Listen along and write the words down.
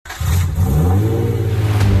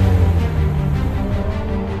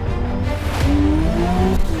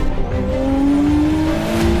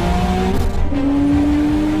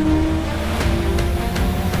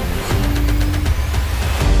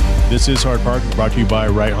is Hard Park, brought to you by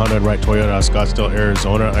Right Honda and Right Toyota out of Scottsdale,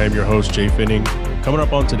 Arizona. I am your host, Jay Finning. Coming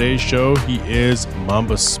up on today's show, he is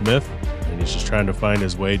Mamba Smith, and he's just trying to find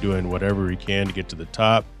his way, doing whatever he can to get to the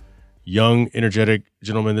top. Young, energetic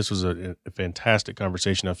gentleman. This was a fantastic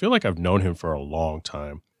conversation. I feel like I've known him for a long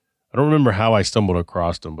time. I don't remember how I stumbled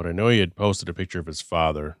across him, but I know he had posted a picture of his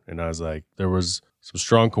father, and I was like, there was some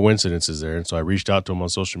strong coincidences there, and so I reached out to him on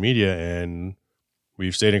social media, and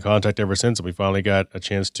we've stayed in contact ever since, and we finally got a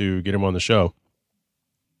chance to get him on the show.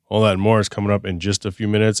 All that and more is coming up in just a few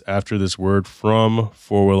minutes after this word from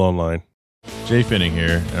 4Wheel Online. Jay Finning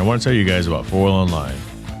here, and I want to tell you guys about 4Wheel Online.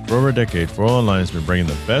 For over a decade, 4Wheel Online has been bringing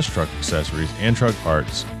the best truck accessories and truck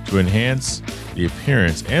parts to enhance the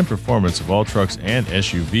appearance and performance of all trucks and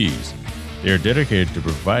SUVs. They are dedicated to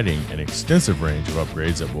providing an extensive range of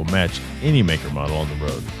upgrades that will match any maker model on the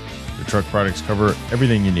road. The truck products cover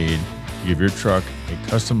everything you need to give your truck a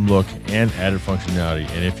custom look and added functionality.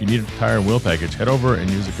 And if you need a tire and wheel package, head over and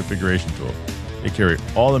use the configuration tool. They carry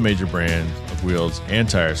all the major brands of wheels and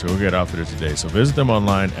tires, so go get outfitted today. So visit them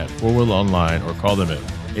online at 4Wheel Online or call them at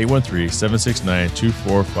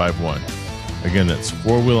 813-769-2451. Again, that's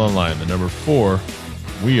 4Wheel Online, the number 4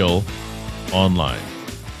 Wheel Online.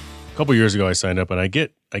 A couple years ago, I signed up, and I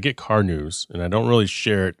get car news, and I don't really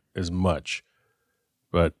share it as much.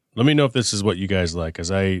 But let me know if this is what you guys like,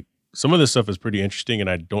 because some of this stuff is pretty interesting, and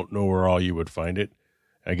I don't know where all you would find it.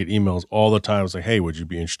 I get emails all the time. It's like, hey, would you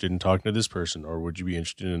be interested in talking to this person, or would you be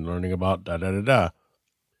interested in learning about da-da-da-da?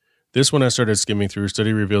 This one I started skimming through.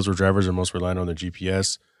 Study reveals where drivers are most reliant on their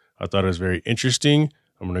GPS. I thought it was very interesting.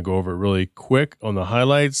 I'm going to go over it really quick on the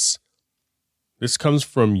highlights. This comes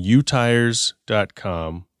from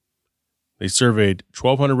utires.com. They surveyed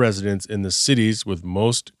 1,200 residents in the cities with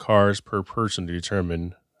most cars per person to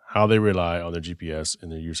determine how they rely on their GPS and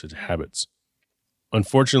their usage habits.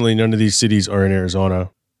 Unfortunately, none of these cities are in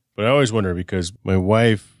Arizona, but I always wonder because my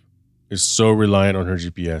wife is so reliant on her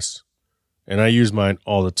GPS, and I use mine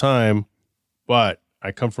all the time, but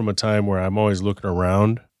I come from a time where I'm always looking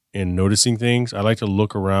around and noticing things. I like to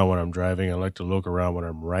look around when I'm driving. I like to look around when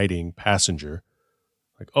I'm riding passenger.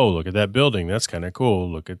 Like, oh, look at that building. That's kind of cool.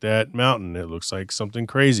 Look at that mountain. It looks like something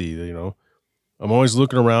crazy. You know, I'm always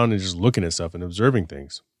looking around and just looking at stuff and observing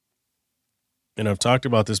things. And I've talked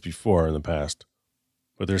about this before in the past,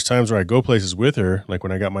 but there's times where I go places with her, like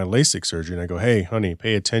when I got my LASIK surgery, and I go, hey, honey,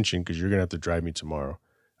 pay attention because you're going to have to drive me tomorrow.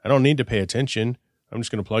 I don't need to pay attention. I'm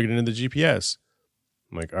just going to plug it into the GPS.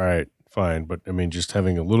 I'm like, all right, fine. But I mean, just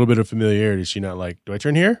having a little bit of familiarity. Is she not like, do I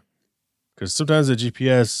turn here? Because sometimes the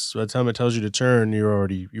GPS, by the time it tells you to turn,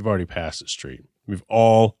 you've already passed the street. We've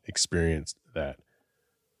all experienced that.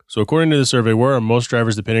 So according to the survey, where are most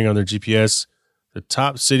drivers depending on their GPS? The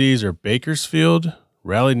top cities are Bakersfield,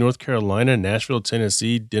 Raleigh, North Carolina, Nashville,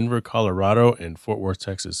 Tennessee, Denver, Colorado, and Fort Worth,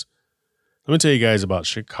 Texas. Let me tell you guys about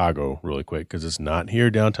Chicago really quick because it's not here,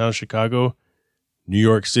 downtown Chicago. New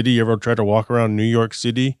York City, you ever try to walk around New York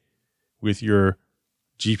City with your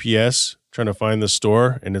GPS trying to find the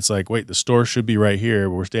store? And it's like, wait, the store should be right here.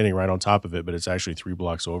 We're standing right on top of it, but it's actually 3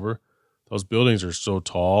 blocks over. Those buildings are so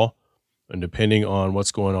tall, and depending on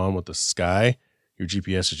what's going on with the sky, your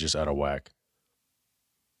GPS is just out of whack.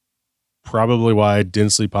 Probably why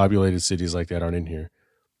densely populated cities like that aren't in here.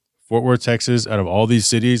 Fort Worth, Texas, out of all these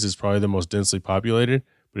cities, is probably the most densely populated,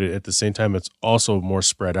 but at the same time, it's also more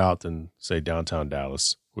spread out than, say, downtown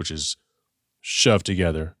Dallas, which is shoved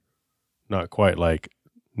together. Not quite like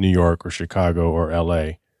New York or Chicago or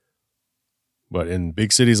LA. But in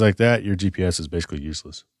big cities like that, your GPS is basically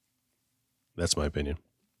useless. That's my opinion.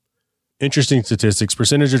 Interesting statistics.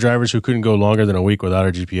 Percentage of drivers who couldn't go longer than a week without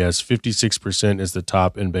a GPS, 56% is the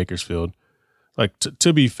top in Bakersfield. Like,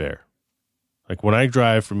 to be fair, like when I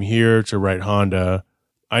drive from here to Right Honda,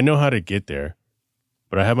 I know how to get there,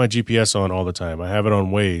 but I have my GPS on all the time. I have it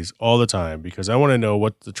on Waze all the time because I want to know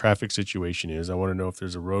what the traffic situation is. I want to know if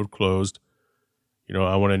there's a road closed. You know,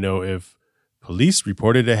 I want to know if police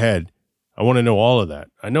reported ahead. I want to know all of that.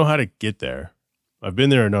 I know how to get there. I've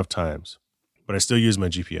been there enough times, but I still use my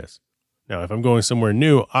GPS. Now, if I'm going somewhere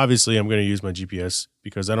new, obviously I'm going to use my GPS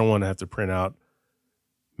because I don't want to have to print out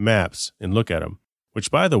maps and look at them. Which,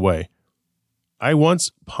 by the way, I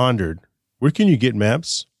once pondered, where can you get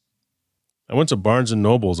maps? I went to Barnes &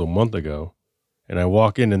 Noble's a month ago, and I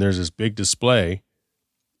walk in and there's this big display,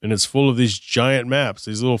 and it's full of these giant maps,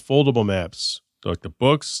 these little foldable maps, like the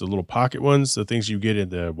books, the little pocket ones, the things you get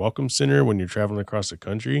at the Welcome Center when you're traveling across the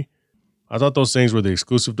country. I thought those things were the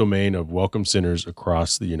exclusive domain of Welcome Centers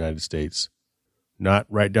across the United States, not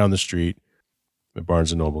right down the street at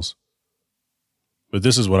Barnes & Noble's. But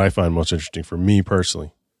this is what I find most interesting for me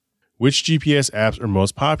personally. Which GPS apps are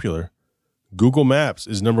most popular? Google Maps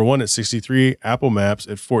is number 1 at 63, Apple Maps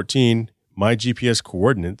at 14, My GPS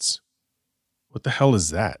Coordinates. What the hell is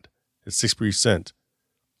that? At 6%.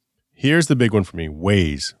 Here's the big one for me.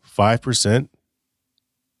 Waze, 5%.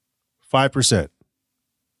 5%.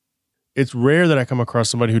 It's rare that I come across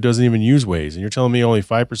somebody who doesn't even use Waze, and you're telling me only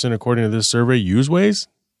 5% according to this survey use Waze?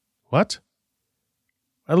 What?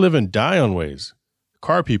 I live and die on Waze.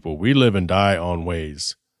 Car people, we live and die on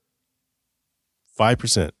Waze.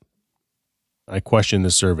 5%. I question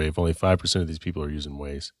this survey if only 5% of these people are using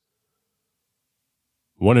Waze.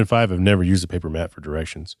 1 in 5 have never used a paper map for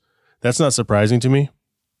directions. That's not surprising to me.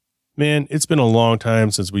 Man, it's been a long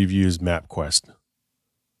time since we've used MapQuest.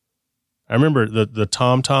 I remember the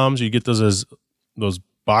TomToms, you get those as those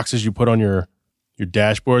boxes you put on your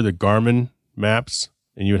dashboard, the Garmin maps,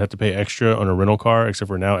 and you would have to pay extra on a rental car, except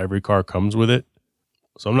for now every car comes with it.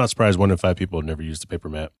 So I'm not surprised 1 in 5 people have never used a paper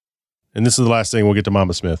map. And this is the last thing, we'll get to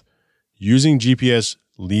Mamba Smith. Using GPS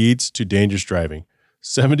leads to dangerous driving.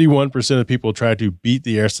 71% of people try to beat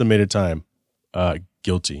the estimated time.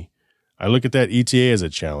 Guilty. I look at that ETA as a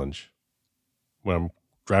challenge. When I'm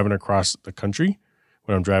driving across the country,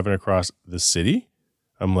 when I'm driving across the city,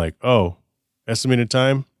 I'm like, oh, estimated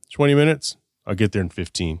time, 20 minutes. I'll get there in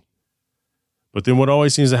 15. But then what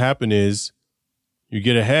always seems to happen is you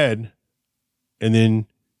get ahead and then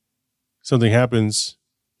something happens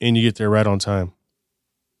and you get there right on time.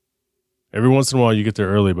 Every once in a while you get there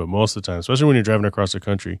early, but most of the time, especially when you're driving across the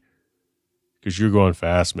country, because you're going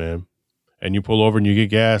fast, man, and you pull over and you get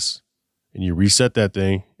gas and you reset that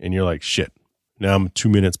thing and you're like, shit, now I'm 2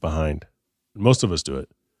 minutes behind. Most of us do it.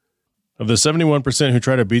 Of the 71% who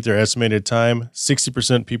try to beat their estimated time,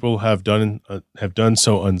 60% people have done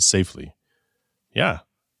so unsafely. Yeah.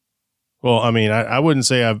 Well, I mean, I wouldn't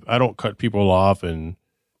say I don't cut people off. And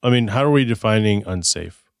I mean, how are we defining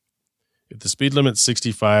unsafe? If the speed limit's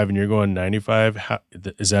 65 and you're going 95,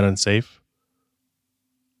 is that unsafe?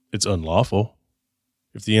 It's unlawful.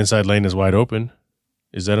 If the inside lane is wide open,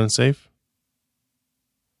 is that unsafe?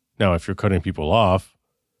 Now, if you're cutting people off,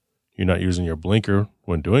 you're not using your blinker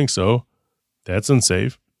when doing so, that's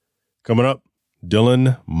unsafe. Coming up,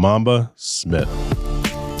 Dylan Mamba Smith.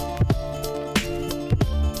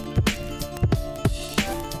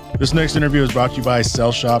 This next interview is brought to you by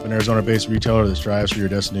Cell Shop, an Arizona-based retailer that strives for your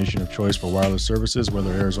destination of choice for wireless services,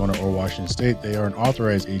 whether Arizona or Washington State. They are an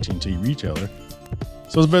authorized AT&T retailer.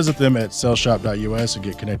 So visit them at cellshop.us and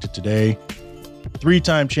get connected today.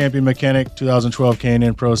 3-time champion mechanic, 2012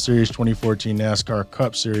 K&N Pro Series, 2014 NASCAR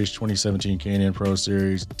Cup Series, 2017 K&N Pro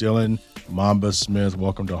Series, Dylan Mamba Smith.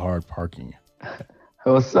 Welcome to Hard Parking.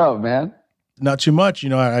 What's up, man? Not too much. You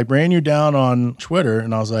know, I ran you down on Twitter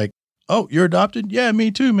and I was like, oh, you're adopted? Yeah,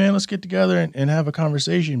 me too, man. Let's get together and have a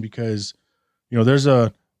conversation because, you know, there's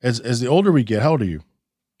as the older we get, how old are you?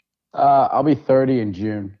 I'll be 30 in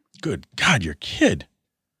June. Good God, you're a kid.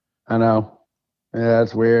 I know. Yeah,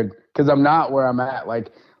 that's weird. Because I'm not where I'm at.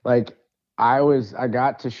 Like I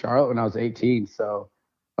got to Charlotte when I was 18. So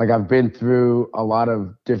like I've been through a lot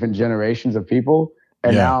of different generations of people.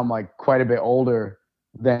 And now I'm like quite a bit older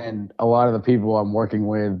than a lot of the people I'm working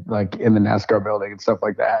with, like in the NASCAR building and stuff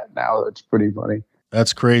like that. Now it's pretty funny.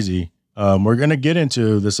 That's crazy. We're going to get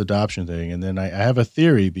into this adoption thing. And then I have a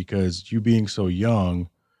theory because you being so young,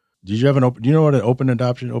 do you know what an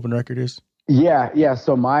open record is? Yeah.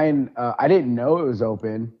 So mine, I didn't know it was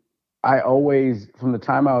open. I always, from the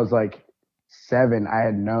time I was like 7, I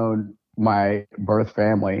had known my birth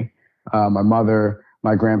family, my mother,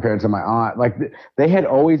 my grandparents, and my aunt. Like they had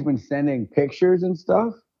always been sending pictures and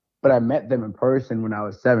stuff, but I met them in person when I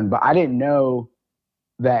was 7. But I didn't know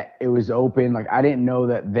that it was open. Like I didn't know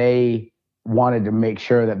that they wanted to make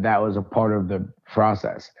sure that that was a part of the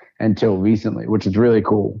process until recently, which is really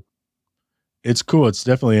cool. It's cool. It's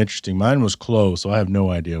definitely interesting. Mine was closed, so I have no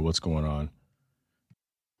idea what's going on.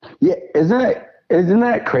 Yeah, isn't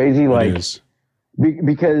that crazy? Like,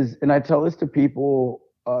 because, and I tell this to people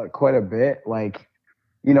quite a bit. Like,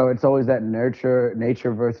 you know, it's always that nature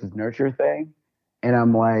versus nurture thing, and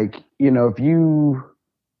I'm like, you know, if you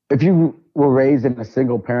were raised in a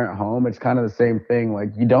single parent home, it's kind of the same thing. Like,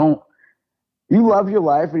 you love your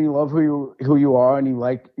life and you love who you are, and you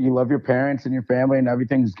love your parents and your family and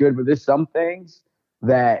everything's good, but there's some things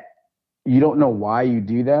that you don't know why you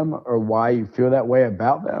do them or why you feel that way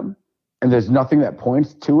about them. And there's nothing that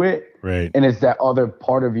points to it. Right. And it's that other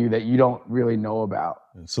part of you that you don't really know about.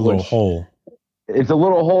 It's a little hole. It's a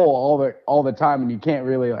little hole all the time. And you can't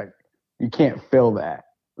really you can't fill that.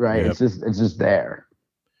 Right. Yep. It's just there.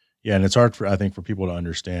 Yeah. And it's hard for people to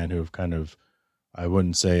understand who have kind of, I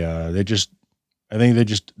wouldn't say they just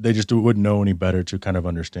wouldn't know any better to kind of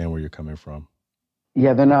understand where you're coming from.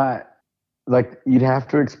 Yeah. They're not, like you'd have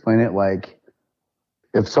to explain it like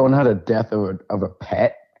if someone had a death of a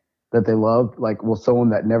pet that they loved, like, well, someone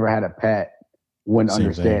that never had a pet wouldn't Same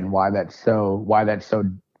understand thing. why that's so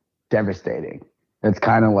devastating. It's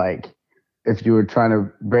kind of like if you were trying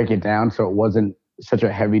to break it down so it wasn't such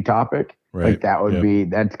a heavy topic, Right. like that would Yep. be,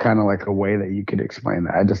 that's kind of like a way that you could explain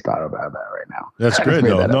that. I just thought about that right now. That's I just good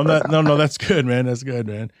made though. that up right now. No, that's good, man. That's good,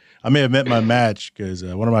 man. I may have met my match because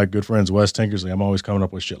one of my good friends, Wes Tinkersley, I'm always coming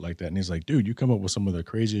up with shit like that, and he's like, "Dude, you come up with some of the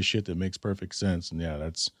craziest shit that makes perfect sense." And yeah,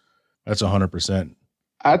 that's 100%.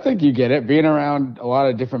 I think you get it. Being around a lot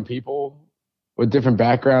of different people with different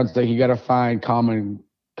backgrounds, like you got to find common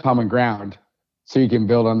ground so you can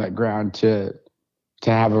build on that ground to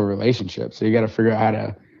have a relationship. So you got to figure out how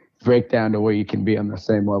to break down to where you can be on the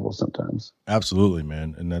same level sometimes. Absolutely,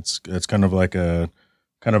 man. And that's kind of like a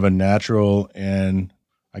natural and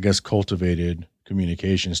I guess cultivated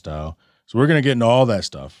communication style. So we're gonna get into all that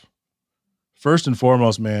stuff. First and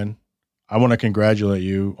foremost, man, I want to congratulate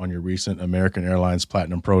you on your recent American Airlines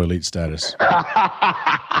Platinum Pro Elite status.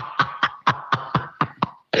 I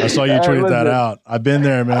saw you tweet that out. I've been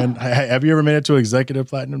there, man. Have you ever made it to executive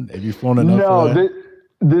platinum? Have you flown enough for that? No,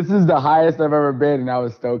 this is the highest I've ever been, and I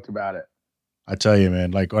was stoked about it. I tell you,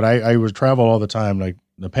 man, like when I would travel all the time, like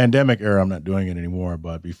the pandemic era, I'm not doing it anymore.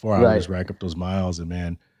 But before I would just rack up those miles, and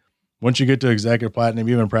man, once you get to executive platinum,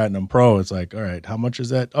 even platinum pro, it's like, all right, how much is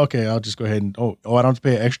that? Okay, I'll just go ahead and I don't have to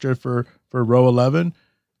pay extra for row 11.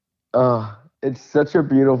 It's such a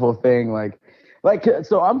beautiful thing. Like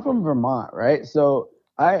so I'm from Vermont, right? So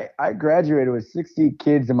I graduated with 60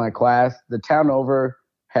 kids in my class. The town over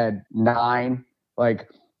had 9. Like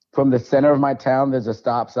from the center of my town, there's a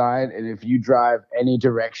stop sign, and if you drive any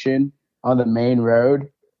direction on the main road,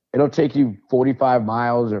 it'll take you 45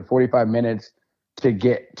 miles or 45 minutes to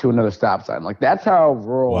get to another stop sign. Like that's how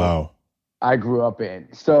rural I grew up in.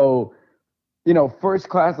 So, you know, first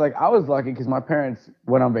class, like I was lucky because my parents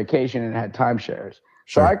went on vacation and had timeshares. Sure.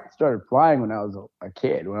 So I started flying when I was a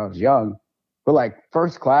kid, when I was young. But like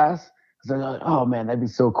first class, I was like, oh man, that'd be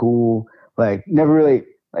so cool. Like never really,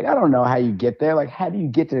 like I don't know how you get there. Like how do you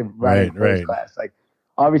get to riding first class? Like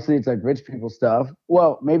obviously it's like rich people stuff.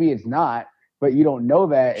 Well, maybe it's not, but you don't know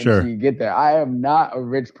that until you get there. I am not a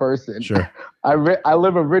rich person. Sure. I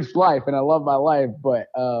live a rich life and I love my life. But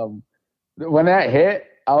when that hit,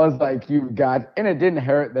 I was like, and it didn't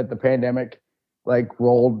hurt that the pandemic they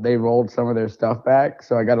rolled some of their stuff back.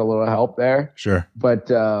 So I got a little help there. Sure. But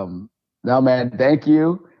no, man, thank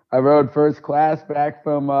you. I rode first class back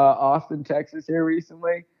from Austin, Texas here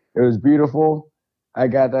recently. It was beautiful. I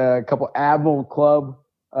got a couple Admiral Club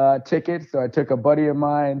tickets. So I took a buddy of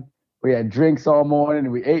mine. We had drinks all morning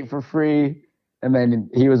and we ate for free. And then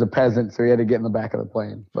he was a peasant, so he had to get in the back of the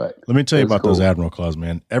plane. But let me tell you about those Admiral Clubs,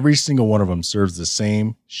 man. Every single one of them serves the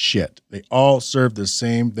same shit. They all serve the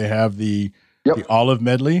same. They have the olive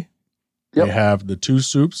medley. Yep. They have the 2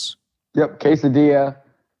 soups. Yep, quesadilla.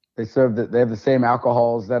 They have the same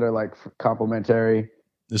alcohols that are like complimentary.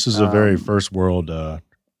 This is a very first world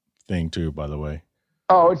thing too, by the way.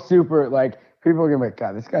 Oh, it's super. Like people are gonna be like,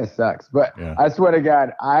 God, this guy sucks. But yeah. I swear to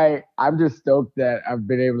God, I'm just stoked that I've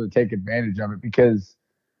been able to take advantage of it because,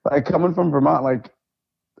 like, coming from Vermont, like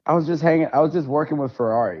I was just working with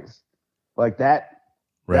Ferraris, like that.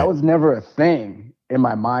 Right. That was never a thing in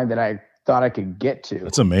my mind that I thought I could get to.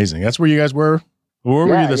 That's amazing. That's where you guys were. Where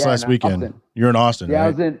were you this last weekend? Austin. You're in Austin, yeah, right?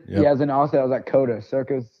 I was in Austin. I was at COTA,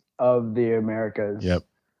 Circus of the Americas. Yep.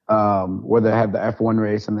 Where they have the F1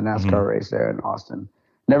 race and the NASCAR race there in Austin.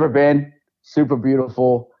 Never been. Super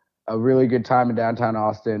beautiful. A really good time in downtown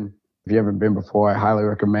Austin. If you haven't been before, I highly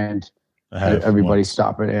recommend everybody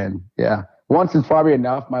stopping in. Yeah, once is probably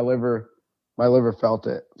enough. My liver felt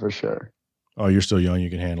it for sure. Oh, you're still young.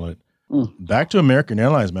 You can handle it. Back to American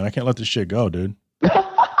Airlines, man. I can't let this shit go, dude.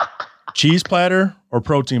 Cheese platter or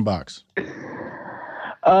protein box?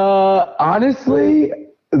 Honestly,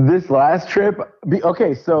 this last trip.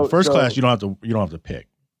 So first class, you don't have to pick.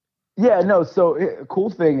 Yeah, no. So cool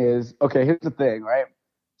thing is, okay, here's the thing, right?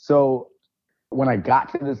 So when I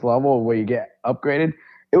got to this level where you get upgraded,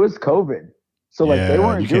 it was COVID. So like they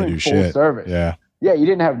weren't doing full service. Yeah. Yeah, you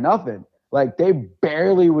didn't have nothing. Like they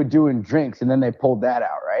barely were doing drinks, and then they pulled that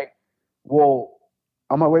out, right? Well,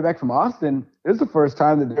 on my way back from Austin, it was the first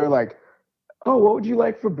time that they were like, "Oh, what would you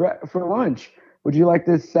like for lunch? Would you like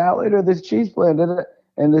this salad or this cheese plate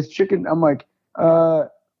and this chicken?" I'm like,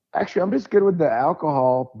 actually, I'm just good with the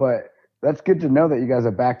alcohol, but that's good to know that you guys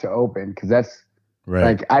are back to open because that's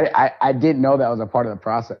like I didn't know that was a part of the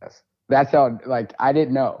process. That's how I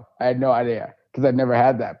didn't know. I had no idea because I'd never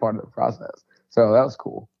had that part of the process. So that was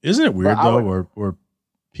cool. Isn't it weird though, where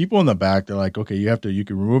people in the back, they're like, okay, you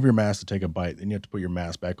can remove your mask to take a bite, then you have to put your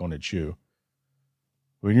mask back on to chew.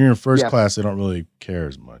 When you're in first class, they don't really care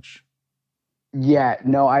as much. Yeah,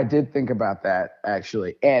 no, I did think about that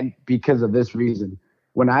actually. And because of this reason,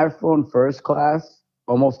 when I've flown first class,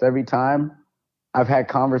 almost every time I've had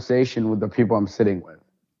conversation with the people I'm sitting with.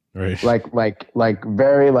 Right. Like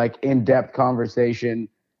very like in-depth conversation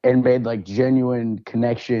and made like genuine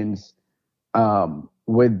connections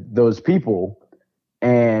with those people,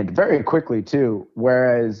 and very quickly too.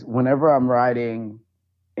 Whereas whenever I'm riding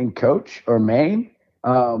in coach or main,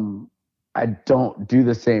 I don't do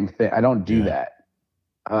the same thing. I don't do that.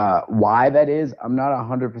 Why that is, I'm not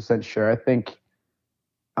 100% sure. I think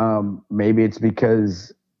maybe it's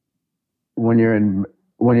because when you're in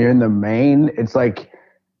the main, it's like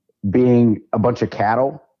being a bunch of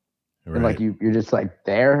cattle. Right. And like you're just like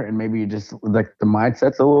there, and maybe you just like the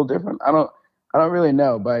mindset's a little different. I don't really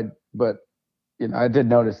know, but you know, I did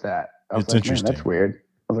notice that. It's interesting. Man, that's weird.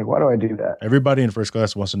 I was like, why do I do that? Everybody in first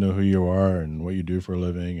class wants to know who you are and what you do for a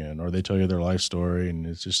living, or they tell you their life story, and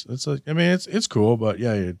it's cool, but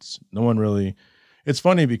yeah, it's no one really. It's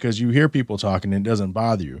funny because you hear people talking and it doesn't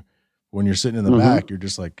bother you. When you're sitting in the back, you're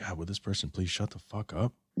just like, God, would this person please shut the fuck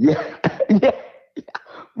up? Yeah, yeah.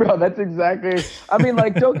 Bro, that's exactly. I mean,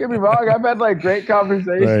 like, don't get me wrong. I've had like great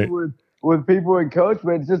conversations with people in coach,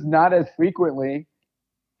 but it's just not as frequently.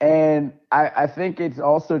 And I think it's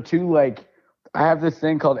also too like, I have this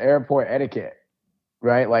thing called airport etiquette,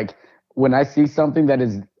 right? Like when I see something that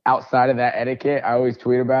is outside of that etiquette, I always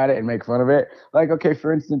tweet about it and make fun of it. Like, okay,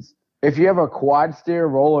 for instance, if you have a quad steer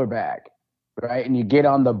roller bag, right, and you get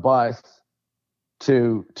on the bus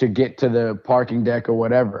to get to the parking deck or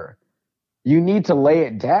whatever, you need to lay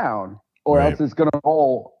it down, or else it's gonna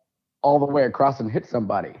roll all the way across and hit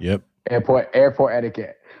somebody. Yep. Airport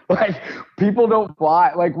etiquette. Like people don't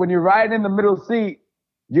fly. Like when you're riding in the middle seat,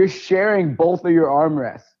 you're sharing both of your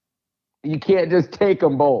armrests. You can't just take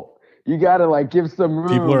them both. You gotta like give some room.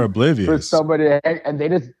 People are oblivious for somebody, and they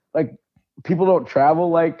just like people don't travel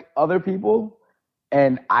like other people.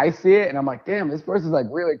 And I see it, and I'm like, damn, this person's like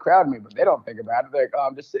really crowding me, but they don't think about it. They're like, oh,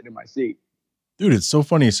 I'm just sitting in my seat. Dude, it's so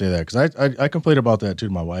funny you say that because I complained about that too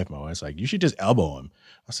to my wife. My wife's like, you should just elbow him.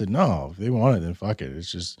 I said, no, if they want it, then fuck it.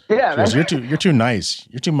 It's just, goes, you're too nice.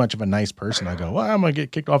 You're too much of a nice person. I go, well, I'm gonna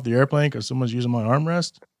get kicked off the airplane because someone's using my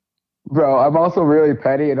armrest. Bro, I'm also really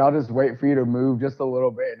petty, and I'll just wait for you to move just a little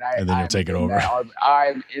bit, and then you'll take it over.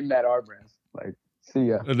 I'm in that armrest. Like, see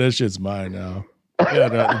ya. And that shit's mine now. Yeah,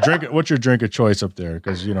 no, what's your drink of choice up there?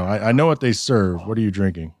 Because you know, I know what they serve. What are you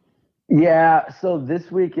drinking? Yeah, so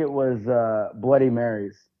this week it was Bloody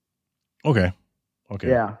Marys. Okay.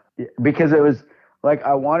 Yeah, because it was like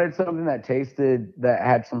I wanted something that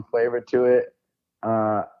had some flavor to it.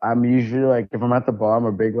 I'm usually like, if I'm at the bar, I'm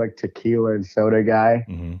a big like tequila and soda guy.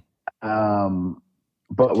 Mm-hmm.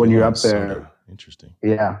 But tequila when you're up there, soda. Interesting.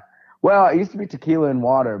 Yeah. Well, it used to be tequila and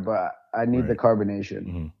water, but I need the carbonation.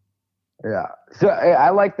 Mm-hmm. Yeah. So I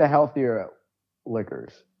like the healthier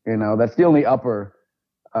liquors. You know, that's the only upper.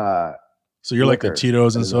 So you're like the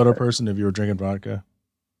Tito's and soda person if you were drinking vodka?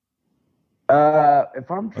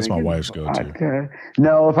 If I'm drinking that's my wife's go-to.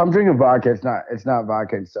 No, if I'm drinking vodka, it's not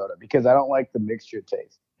vodka and soda because I don't like the mixture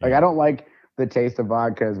taste. Like I don't like the taste of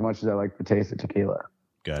vodka as much as I like the taste of tequila.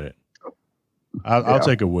 Got it. I'll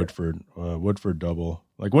take a Woodford double.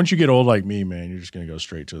 Like once you get old like me, man, you're just gonna go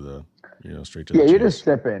straight to the Yeah, you're just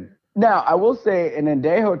sipping. Now I will say an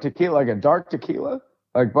Añejo tequila, like a dark tequila,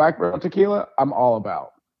 like black barrel tequila, I'm all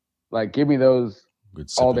about. Like give me those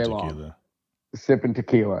all day long. Sipping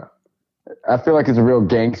tequila. I feel like it's a real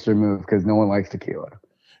gangster move because no one likes tequila.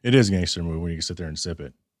 It is a gangster move when you can sit there and sip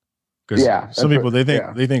it. Because some people they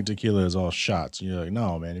think tequila is all shots. And you're like,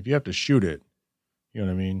 no, man. If you have to shoot it, you know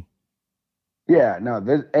what I mean? Yeah, no.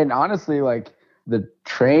 And honestly, like the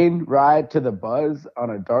train ride to the Buzz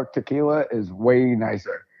on a dark tequila is way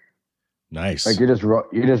nicer. Nice. Like you're just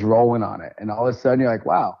rolling on it, and all of a sudden you're like,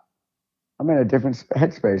 wow, I'm in a different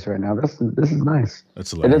headspace right now. This is nice.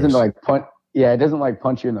 That's hilarious. It doesn't like punch. Yeah, it doesn't like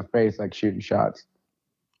punch you in the face like shooting shots.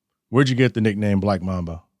 Where'd you get the nickname Black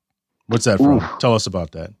Mamba? What's that from? Tell us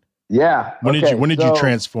about that. Yeah. When did you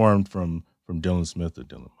transform from Dylan Smith to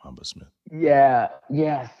Dylan Mamba Smith? Yeah.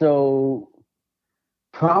 So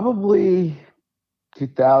probably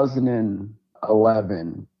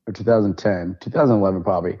 2011 or 2010, 2011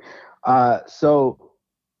 probably. So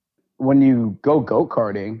when you go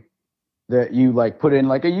karting, that you like put in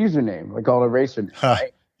like a username, like all a racer name,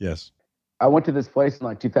 right? Yes. I went to this place in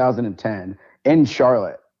like 2010 in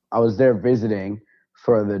Charlotte. I was there visiting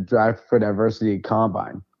for the Drive for Diversity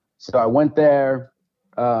Combine. So I went there.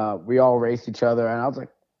 We all raced each other, and I was like,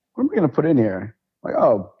 "What am I going to put in here?" Like,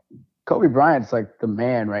 oh, Kobe Bryant's like the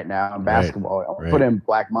man right now in basketball. I'll put in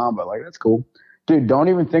Black Mamba. Like, that's cool. Dude, don't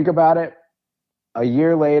even think about it. A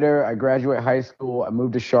year later, I graduate high school. I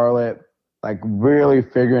moved to Charlotte, like really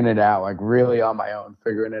figuring it out, like really on my own,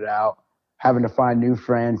 figuring it out, having to find new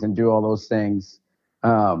friends and do all those things.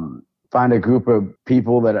 Find a group of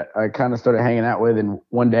people that I kind of started hanging out with. And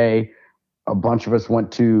one day, a bunch of us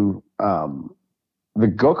went to the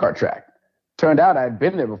go-kart track. Turned out I'd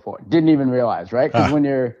been there before. Didn't even realize, right? Because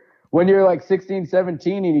when you're like 16,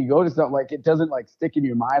 17 and you go to something, like it doesn't like stick in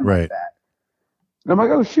your mind like that. And I'm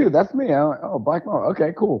like, oh shoot, that's me. I'm like, oh, Black Mamba.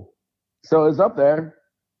 Okay, cool. So it's up there.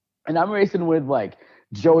 And I'm racing with like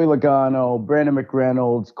Joey Logano, Brandon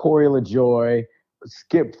McReynolds, Corey LaJoy,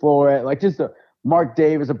 Skip Floret, like just Mark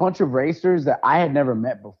Davis, a bunch of racers that I had never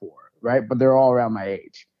met before, right? But they're all around my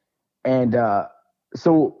age. And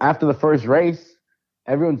so after the first race,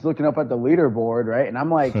 everyone's looking up at the leaderboard, right? And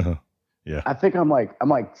I'm like, I think I'm like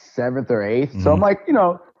 7th or 8th. Mm-hmm. So I'm like,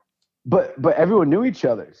 but everyone knew each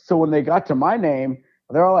other. So when they got to my name,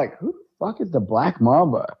 they're all like, who the fuck is the Black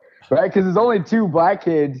Mamba? Right? Because there's only 2 black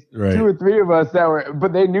kids, 2 or 3 of us that were,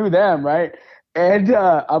 but they knew them, right? And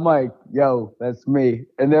I'm like, yo, that's me.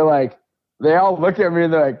 And they're like, they all look at me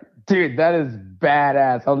and they're like, dude, that is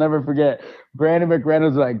badass. I'll never forget. Brandon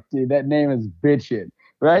McReynolds was like, dude, that name is bitchin'.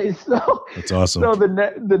 Right? So that's awesome. So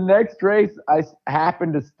the next race, I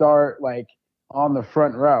happened to start like on the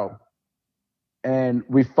front row. And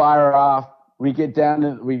we fire off. We get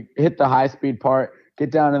down we hit the high speed part,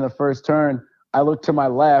 get down in the first turn. I look to my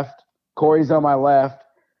left. Corey's on my left.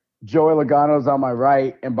 Joey Logano's on my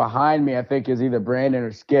right. And behind me, I think, is either Brandon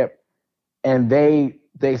or Skip. And they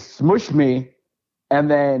smush me. And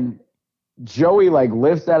then Joey like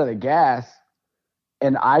lifts out of the gas.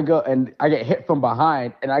 And I get hit from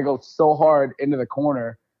behind. And I go so hard into the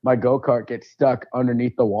corner, my go-kart gets stuck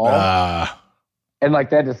underneath the wall. And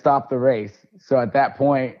like that to stop the race. So at that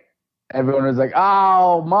point, everyone was like,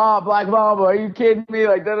 "Oh, Black Mamba, are you kidding me?"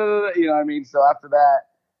 Like, da, da, da, da. You know what I mean? So after that,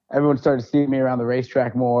 everyone started seeing me around the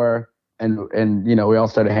racetrack more, and we all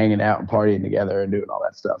started hanging out and partying together and doing all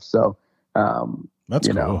that stuff. So that's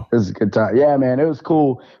cool. It was a good time. Yeah, man, it was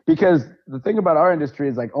cool because the thing about our industry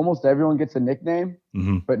is like almost everyone gets a nickname,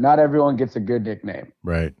 but not everyone gets a good nickname.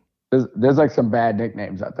 Right. There's like some bad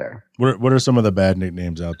nicknames out there. What are some of the bad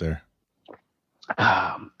nicknames out there?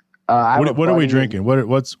 What are we drinking?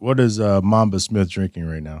 What is Mamba Smith drinking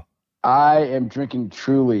right now? I am drinking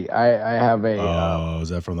Truly. I have a. Is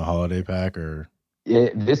that from the holiday pack or?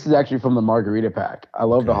 This is actually from the margarita pack. I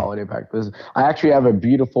love the holiday pack. I actually have a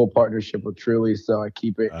beautiful partnership with Truly, so I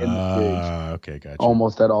keep it in the fridge. Okay, gotcha.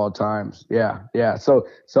 Almost at all times. Yeah. So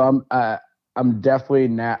I'm definitely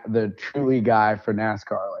the Truly guy for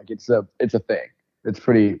NASCAR. Like it's a thing. It's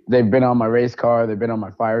pretty. They've been on my race car. They've been on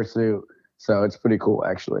my fire suit. So it's pretty cool,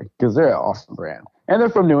 actually, because they're an awesome brand. And they're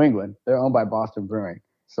from New England. They're owned by Boston Brewing.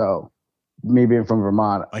 So me being from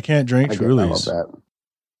Vermont. I can't drink Trulies. I love that.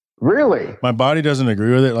 Really? My body doesn't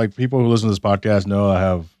agree with it. Like people who listen to this podcast know I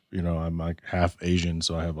have, I'm like half Asian,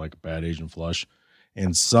 so I have like bad Asian flush.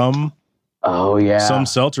 And some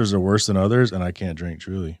seltzers are worse than others, and I can't drink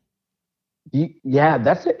Truly. Yeah,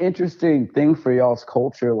 that's an interesting thing for y'all's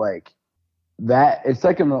culture. Like, that it's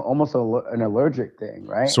like almost an allergic thing,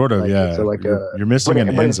 right? Sort of, like, yeah. So like you're missing an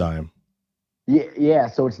enzyme. Yeah.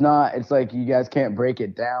 So it's like you guys can't break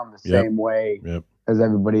it down the same way as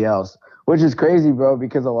everybody else, which is crazy, bro.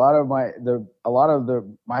 Because a lot of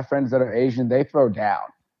my friends that are Asian, they throw down,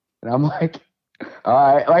 and I'm like,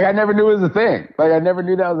 all right. Like I never knew it was a thing. Like I never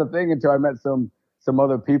knew that was a thing until I met some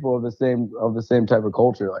other people of the same type of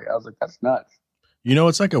culture. Like I was like, that's nuts.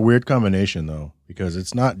 It's like a weird combination though, because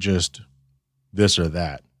it's not just this or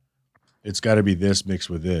that. It's got to be this mixed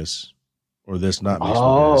with this, or this not mixed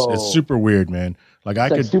with this. It's super weird, man. Like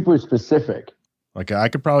super specific. Like I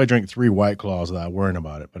could probably drink 3 White Claws without worrying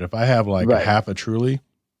about it. But if I have like a half a Truly,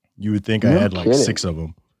 you would think I had like 6 of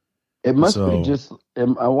them. It must be just.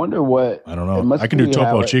 I wonder what. I don't know. I can do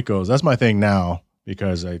Topo Chicos. That's my thing now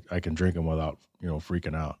because I can drink them without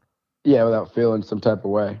freaking out. Yeah, without feeling some type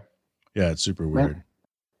of way. Yeah, it's super weird.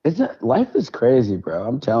 Life is crazy, bro.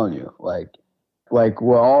 I'm telling you, like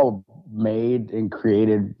we're all made and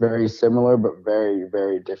created very similar, but very,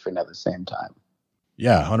 very different at the same time.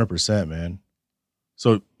 Yeah, 100%, man.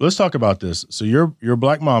 So let's talk about this. So you're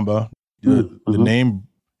Black Mamba. The name,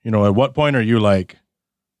 at what point are you like,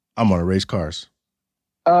 I'm going to race cars?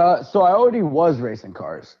 So I already was racing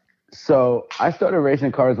cars. So I started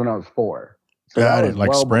racing cars when I was 4. So got it.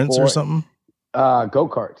 Like sprints or something?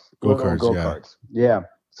 Go-karts. Go-karts, yeah.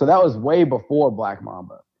 So that was way before Black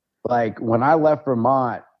Mamba. Like when I left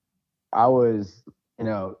Vermont, I was,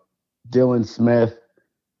 Dylan Smith,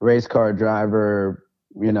 race car driver,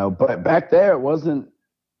 but back there it wasn't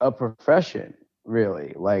a profession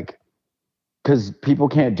really, like, because people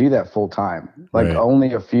can't do that full time. Like Right.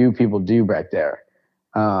 only a few people do back there.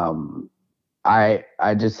 I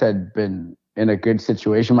just had been in a good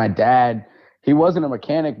situation. My dad, he wasn't a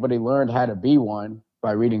mechanic, but he learned how to be one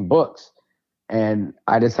by reading books. And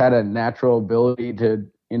I just had a natural ability to,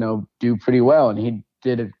 do pretty well. And he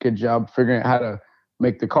did a good job figuring out how to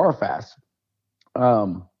make the car fast.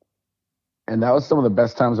 And that was some of the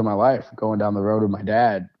best times of my life, going down the road with my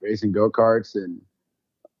dad, racing go-karts and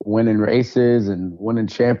winning races and winning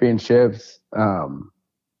championships.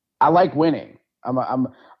 I like winning. I'm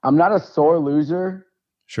not a sore loser.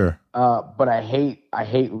 Sure. But I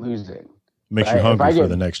hate losing. Makes you hungry for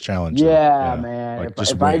the next challenge. Yeah, man. Like,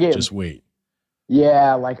 just wait.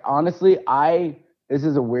 Yeah, like honestly, this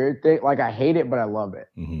is a weird thing. Like I hate it, but I love it.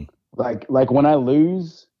 Mm-hmm. Like when I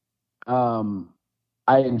lose,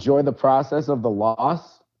 I enjoy the process of the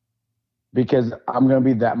loss because I'm gonna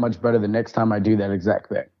be that much better the next time I do that exact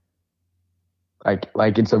thing.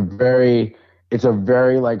 Like it's a very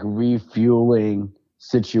like refueling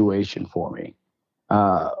situation for me.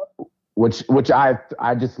 Which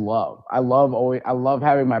I just love. I love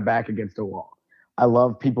having my back against the wall. I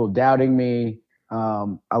love people doubting me.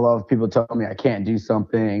 I love people telling me I can't do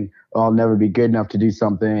something, or I'll never be good enough to do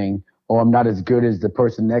something, or I'm not as good as the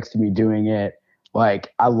person next to me doing it. Like,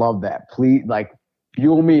 I love that. Please, like,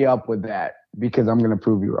 fuel me up with that because I'm gonna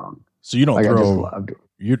prove you wrong. So you don't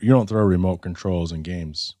you don't throw remote controls in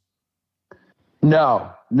games?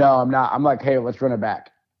 No, I'm not. I'm like, hey, let's run it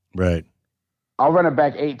back. Right. I'll run it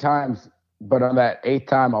back 8 times, but on that 8th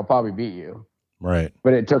time, I'll probably beat you. Right.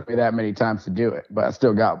 But it took me that many times to do it. But I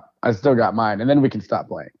still got mine, and then we can stop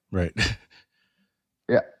playing. Right.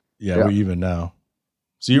 Yeah. We're even now.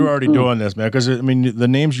 So you were already doing this, man. Because I mean, the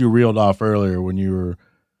names you reeled off earlier when you were,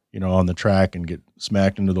 on the track and get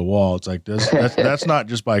smacked into the wall. It's like that's not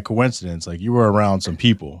just by coincidence. Like you were around some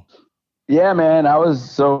people. Yeah, man. I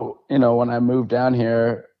was when I moved down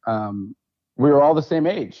here, we were all the same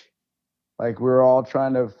age. Like we were all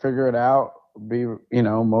trying to figure it out.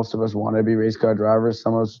 Most of us wanted to be race car drivers.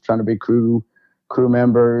 Some of us trying to be crew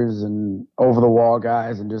members and over the wall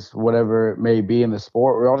guys and just whatever it may be in the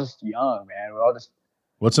sport. We're all just young, man. We're all just.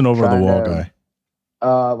 What's an over the wall guy?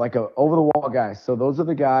 Like a over the wall guy. So those are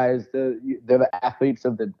the guys. They're the athletes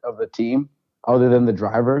of the team, other than the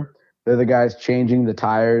driver. They're the guys changing the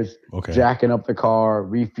tires, jacking up the car,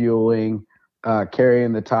 refueling,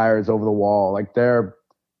 carrying the tires over the wall. Like they're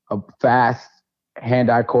a fast,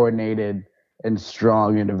 hand-eye coordinated, and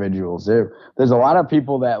strong individuals. There's a lot of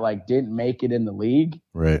people that like didn't make it in the league.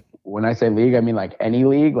 Right. When I say league, I mean like any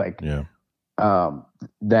league. Like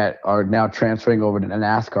that are now transferring over to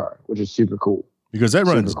NASCAR, which is super cool. Because that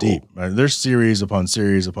runs deep. Right? There's series upon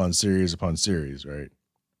series upon series upon series, right?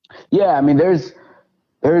 Yeah, I mean, there's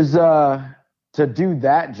to do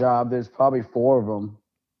that job. There's probably 4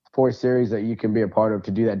 series that you can be a part of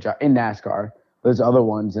to do that job in NASCAR. There's other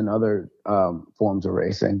ones in other forms of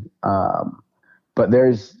racing, but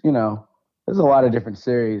there's a lot of different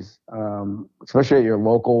series, especially at your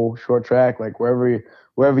local short track, like wherever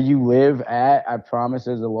you live at. I promise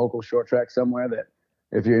there's a local short track somewhere that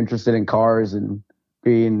if you're interested in cars and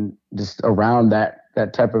being just around that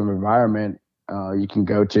type of environment, you can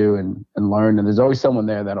go to and learn. And there's always someone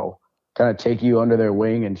there that'll kind of take you under their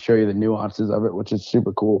wing and show you the nuances of it, which is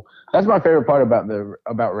super cool. That's my favorite part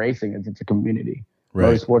about racing is it's a community.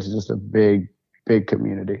 Right. Motorsports is just a big, big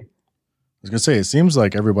community. I was gonna say, it seems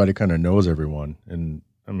like everybody kind of knows everyone, and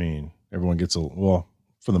I mean, everyone gets for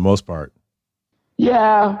the most part.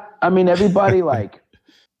 Yeah, I mean, everybody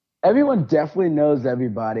everyone definitely knows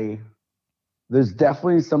everybody. There's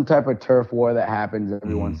definitely some type of turf war that happens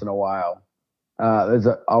every once in a while. There's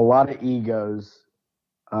a lot of egos.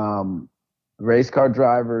 Race car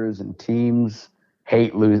drivers and teams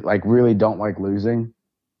really don't like losing.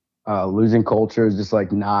 Losing culture is just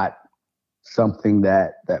like not something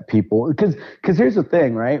that people, because here's the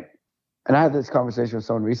thing, right? And I had this conversation with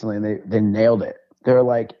someone recently and they nailed it. They're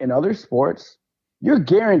like, in other sports, you're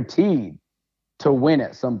guaranteed to win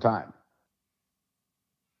at some time.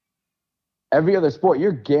 Every other sport,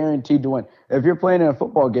 you're guaranteed to win. If you're playing in a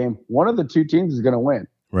football game, one of the 2 teams is going to win.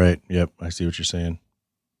 Right. Yep. I see what you're saying.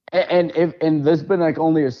 And there's been like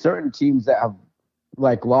only a certain teams that have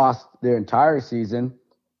like lost their entire season,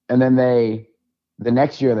 and then the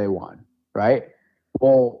next year they won. Right.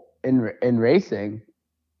 Well, in racing,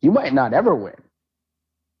 you might not ever win.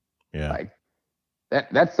 Yeah. Like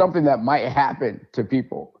that's something that might happen to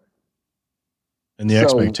people. And the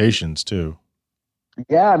expectations too.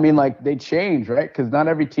 Yeah, I mean, like they change, right? Because not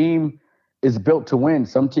every team is built to win.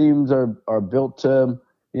 Some teams are built to,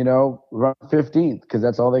 run 15th because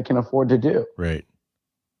that's all they can afford to do. Right.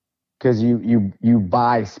 Because you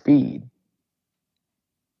buy speed,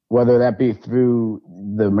 whether that be through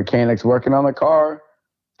the mechanics working on the car,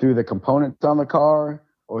 through the components on the car,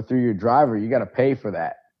 or through your driver. You got to pay for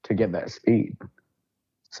that to get that speed.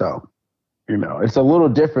 So, it's a little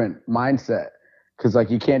different mindset because like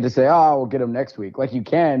you can't just say, "Oh, we'll get them next week." Like you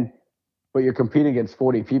can, but you're competing against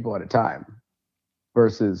 40 people at a time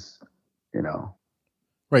versus,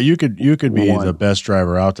 Right. You could be one. the best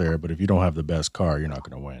driver out there, but if you don't have the best car, you're not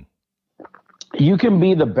going to win. You can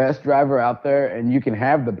be the best driver out there and you can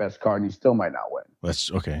have the best car and you still might not win. That's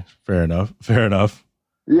okay. Fair enough. Fair enough.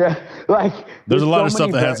 Yeah. Like there's a lot of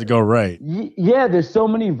stuff that has to go right. Yeah. There's so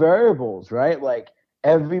many variables, right? Like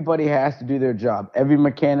everybody has to do their job. Every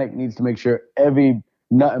mechanic needs to make sure every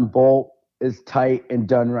nut and bolt is tight and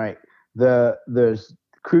done right. The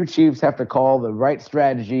crew chiefs have to call the right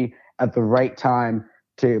strategy at the right time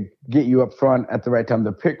to get you up front at the right time.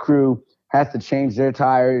 The pit crew has to change their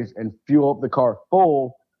tires and fuel up the car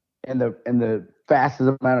full in the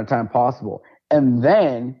fastest amount of time possible. And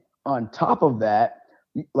then on top of that,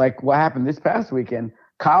 like what happened this past weekend,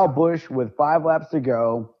 Kyle Busch with 5 laps to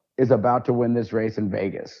go is about to win this race in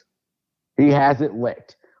Vegas. He has it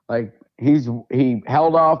licked. Like he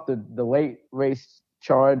held off the late race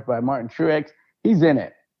charge by Martin Truex. He's in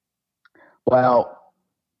it. Well,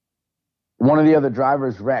 one of the other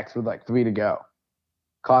drivers wrecks with like 3 to go.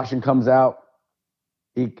 Caution comes out.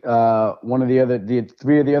 The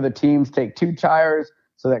 3 of the other teams take 2 tires,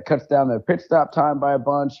 so that cuts down their pit stop time by a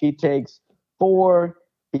bunch. He takes 4.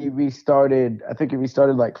 He restarted. I think he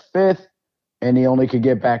restarted like 5th, and he only could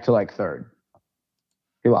get back to like 3rd.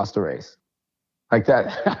 He lost the race. Like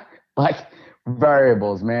that. Like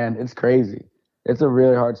variables, man. It's crazy. It's a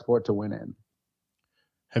really hard sport to win in.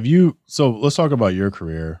 So let's talk about your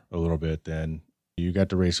career a little bit then. You got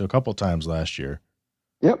to race a couple times last year.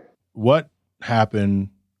 Yep. What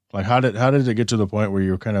happened? Like how did it get to the point where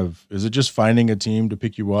you're is it just finding a team to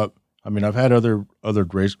pick you up? I mean, I've had other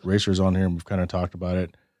racers on here and we've kind of talked about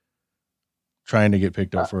it, trying to get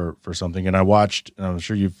picked up for something. And I watched, and I'm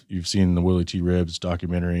sure you've seen the Willie T. Ribbs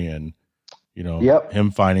documentary and,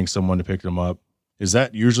 him finding someone to pick them up. Is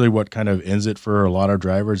that usually what kind of ends it for a lot of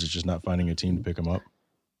drivers? It's just not finding a team to pick them up?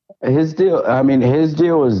 His deal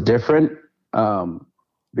was different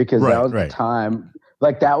because that was the time.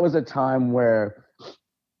 Like that was a time where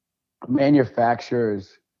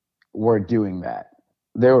manufacturers were doing that.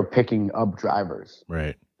 They were picking up drivers,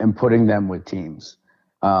 right, and putting them with teams.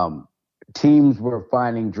 Teams were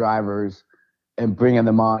finding drivers and bringing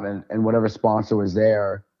them on, and whatever sponsor was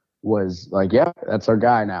there was like, yeah, that's our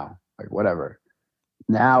guy now. Like whatever.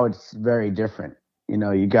 Now it's very different.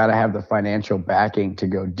 You got to have the financial backing to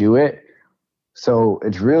go do it. So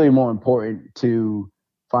it's really more important to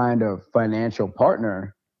find a financial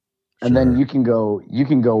partner, and then you can go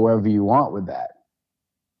wherever you want with that.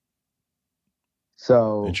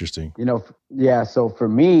 So interesting. So for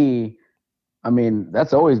me, I mean,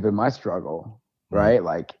 that's always been my struggle, right?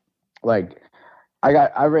 Like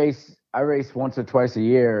I race once or twice a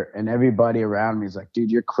year, and everybody around me is like,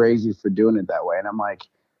 dude, you're crazy for doing it that way. And I'm like,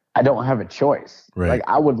 I don't have a choice. Right. Like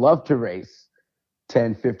I would love to race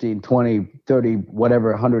 10, 15, 20, 30,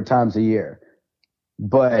 whatever, 100 times a year.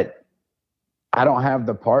 But I don't have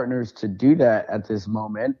the partners to do that at this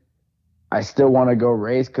moment. I still want to go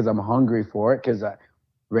race because I'm hungry for it, because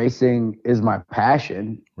racing is my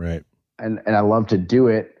passion. Right. And I love to do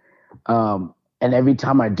it. And every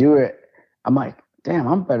time I do it, I'm like, damn,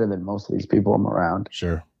 I'm better than most of these people I'm around.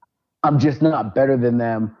 Sure. I'm just not better than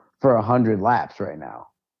them for 100 laps right now.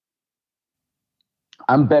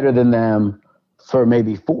 I'm better than them for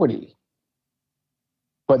maybe 40.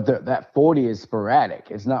 But that 40 is sporadic.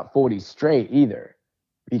 It's not 40 straight either,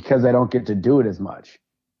 because I don't get to do it as much.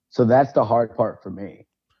 So that's the hard part for me,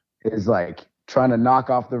 is like trying to knock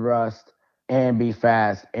off the rust and be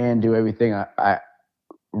fast and do everything I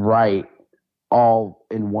right all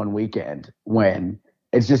in one weekend, when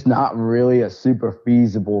it's just not really a super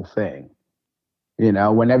feasible thing.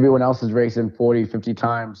 When everyone else is racing 40, 50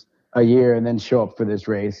 times a year and then show up for this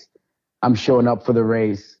race, I'm showing up for the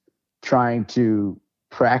race, trying to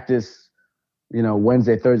practice,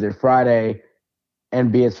 Wednesday, Thursday, Friday,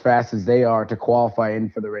 and be as fast as they are to qualify in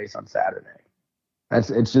for the race on Saturday.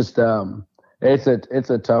 It's just it's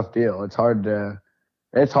a tough deal. It's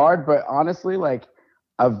hard, but honestly, like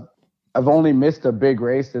I've only missed a big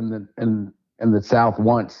race in the South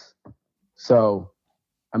once. So,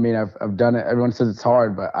 I've done it. Everyone says it's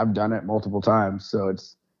hard, but I've done it multiple times. So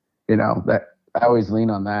it's, lean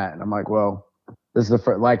on that. And I'm like, well, this is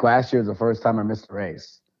like last year was the first time I missed a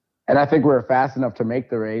race. And I think we were fast enough to make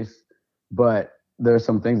the race, but there's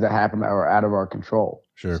some things that happen that were out of our control.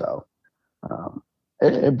 Sure. So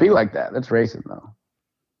it'd be like that. That's racing, though.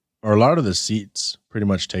 Are a lot of the seats pretty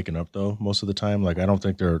much taken up, though, most of the time? Like, I don't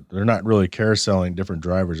think they're not really carouseling different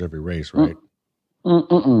drivers every race, right?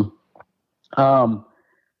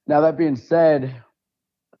 Now, that being said,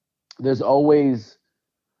 there's always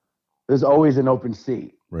an open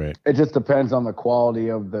seat. Right. It just depends on the quality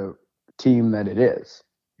of the team that it is.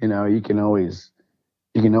 You know, you can always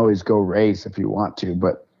go race if you want to,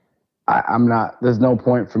 but I'm not. There's no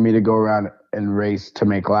point for me to go around and race to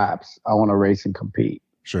make laps. I want to race and compete.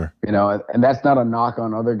 Sure. You know, and that's not a knock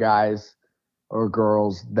on other guys or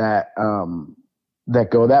girls that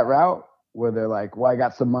go that route, where they're like, well, I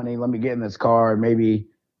got some money, let me get in this car and maybe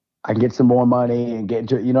I can get some more money and get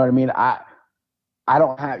into it. You know what I mean? I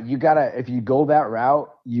don't have, if you go that route,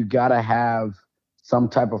 you gotta have some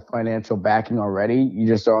type of financial backing already. You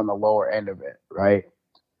just are on the lower end of it, right?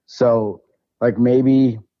 So like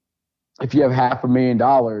maybe if you have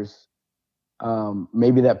 $500,000,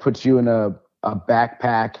 maybe that puts you in a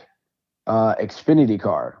backpack Xfinity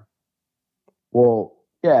car. Well,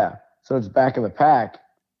 yeah, so it's back of the pack,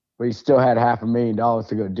 but you still had $500,000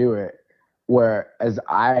 to go do it. Whereas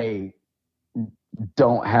I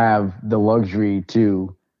don't have the luxury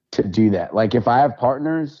to do that. Like if I have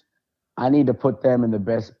partners, I need to put them in the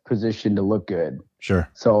best position to look good. Sure.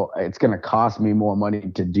 So it's going to cost me more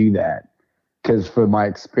money to do that, because for my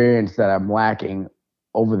experience that I'm lacking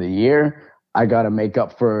over the year, I got to make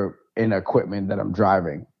up for in equipment that I'm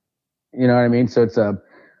driving. You know what I mean? So it's a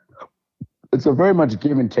very much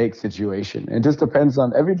give and take situation. It just depends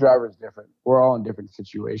on, every driver is different. We're all in different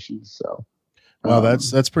situations. So. Wow,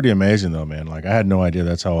 that's pretty amazing though, man. Like I had no idea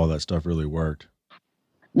that's how all that stuff really worked.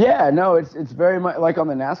 Yeah, no, it's very much like on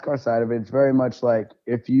the NASCAR side of it. It's very much like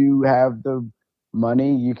if you have the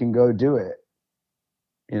money, you can go do it.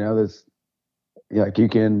 You know, like you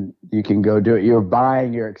can go do it. You're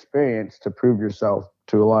buying your experience to prove yourself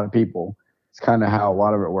to a lot of people. It's kind of how a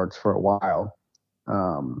lot of it works for a while.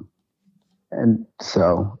 And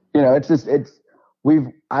so, you know,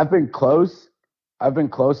 I've been close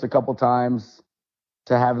a couple times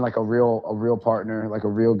to having like a real partner, like a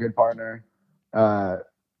real good partner.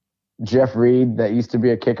 Jeff Reed, that used to be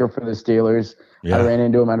a kicker for the Steelers. Yeah. I ran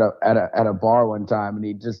into him at a bar one time, and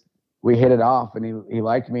we hit it off, and he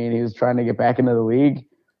liked me, and he was trying to get back into the league,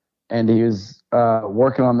 and he was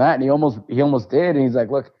working on that, and he almost did. And he's like,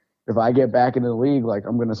 look, if I get back into the league, like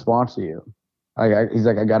I'm going to sponsor you. He's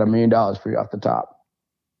like, I got $1 million for you off the top.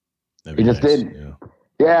 He just didn't.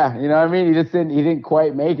 Yeah, you know what I mean? He didn't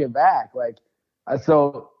quite make it back. Like,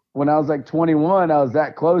 so when I was like 21, I was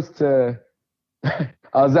that close to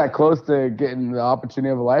getting the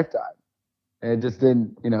opportunity of a lifetime. And it just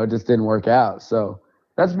didn't work out. So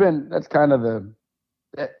that's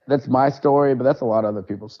my story, but that's a lot of other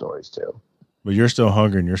people's stories too. But you're still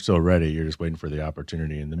hungry and you're still ready. You're just waiting for the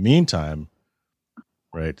opportunity. In the meantime,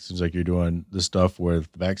 right? It seems like you're doing this stuff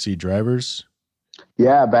with backseat drivers.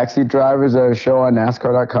 Yeah, Backseat Drivers, a show on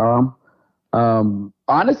NASCAR.com.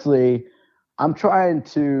 Honestly, I'm trying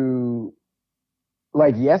to,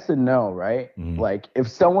 like, yes and no, right? Mm-hmm. Like, if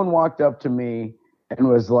someone walked up to me and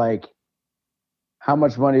was like, how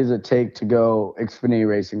much money does it take to go Xfinity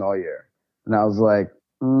racing all year? And I was like,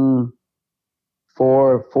 $4 to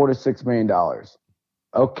 $6 million.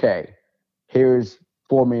 Okay, here's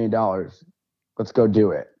 $4 million. Let's go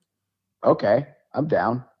do it. Okay, I'm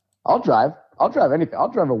down. I'll drive anything.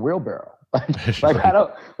 I'll drive a wheelbarrow. like I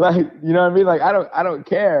don't, like, you know what I mean? Like I don't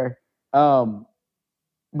care. But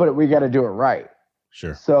we got to do it right.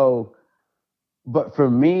 Sure. So, but for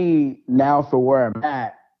me now, for where I'm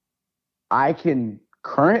at, I can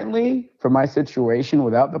currently, for my situation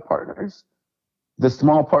without the partners, the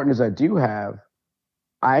small partners I do have,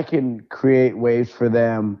 I can create waves for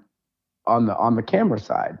them on the camera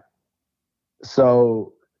side.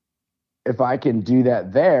 So if I can do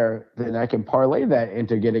that there, then I can parlay that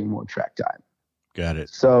into getting more track time. Got it.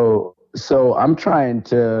 So I'm trying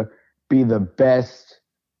to be the best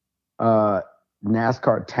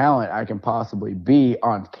NASCAR talent I can possibly be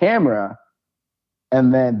on camera.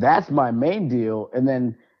 And then that's my main deal. And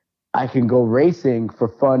then I can go racing for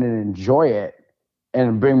fun and enjoy it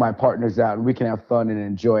and bring my partners out and we can have fun and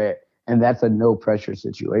enjoy it. And that's a no pressure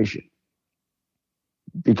situation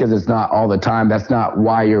because it's not all the time. That's not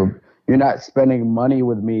why you're not spending money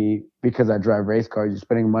with me because I drive race cars. You're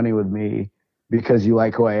spending money with me because you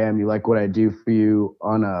like who I am. You like what I do for you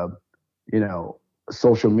on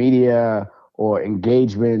social media or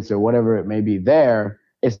engagements or whatever it may be there.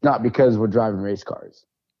 it's not because we're driving race cars,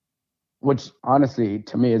 which honestly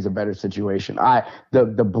to me is a better situation.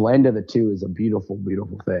 The blend of the two is a beautiful,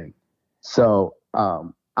 beautiful thing. So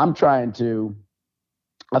I'm trying to.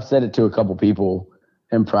 I've said it to a couple people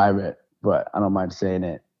in private, but I don't mind saying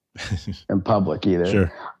it in public either.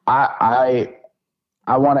 Sure. I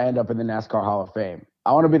want to end up in the NASCAR Hall of Fame.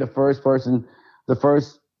 I want to be the first person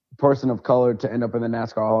of color to end up in the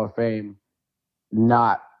NASCAR Hall of Fame,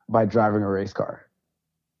 not by driving a race car.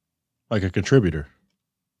 Like a contributor.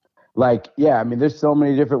 Like, yeah, I mean, there's so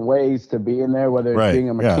many different ways to be in there, whether it's being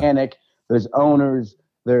a mechanic, there's owners,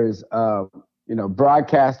 there's,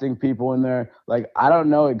 broadcasting people in there. Like, I don't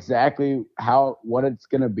know exactly what it's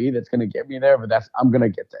going to be that's going to get me there, but I'm going to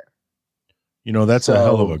get there. That's a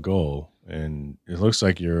hell of a goal. And it looks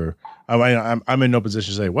like I'm in no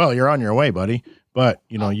position to say, well, you're on your way, buddy. But,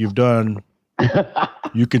 you've done,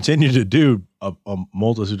 you continue to do a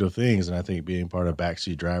multitude of things. And I think being part of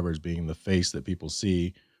Backseat Drivers, being the face that people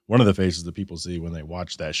see, one of the faces that people see when they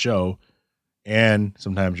watch that show, and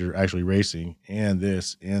sometimes you're actually racing and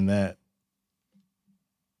this and that.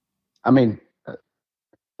 I mean,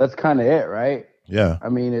 that's kind of it, right? Yeah. I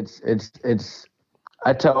mean, it's,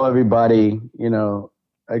 I tell everybody,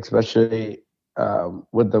 especially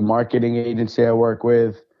with the marketing agency I work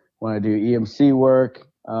with, when I do EMC work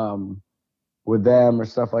with them or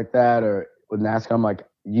stuff like that, or with NASCAR, I'm like,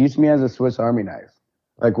 use me as a Swiss Army knife.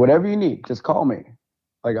 Like, whatever you need, just call me.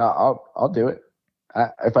 Like, I'll do it.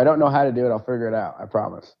 If I don't know how to do it, I'll figure it out. I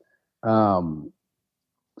promise.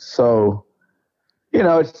 So,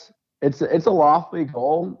 it's a lofty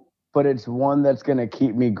goal, but it's one that's going to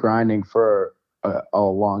keep me grinding for a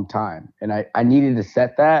long time. And I needed to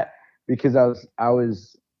set that because I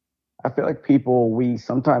feel like we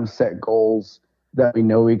sometimes set goals that we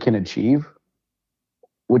know we can achieve,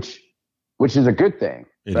 which is a good thing.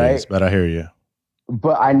 It right? is, but I hear you.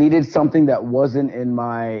 But I needed something that wasn't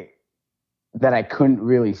that I couldn't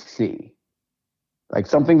really see. Like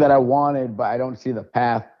something that I wanted, but I don't see the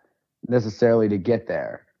path necessarily to get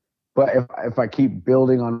there. But if I keep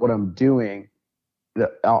building on what I'm doing,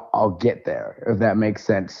 I'll get there, if that makes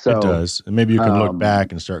sense. So it does. And maybe you can look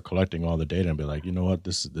back and start collecting all the data and be like, you know what,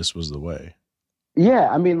 this was the way. Yeah,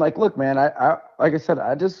 I mean, like, look, man, I like I said,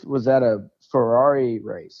 I just was at a Ferrari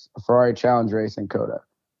Challenge race in Coda.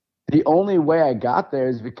 The only way I got there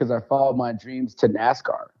is because I followed my dreams to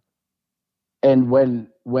NASCAR. And when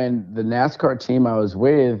the NASCAR team I was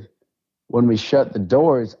with, when we shut the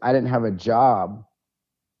doors, I didn't have a job.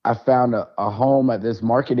 I found a home at this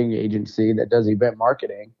marketing agency that does event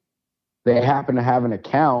marketing. They happen to have an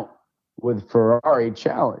account with Ferrari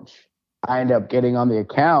Challenge. I ended up getting on the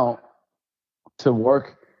account to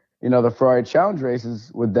work, the Ferrari Challenge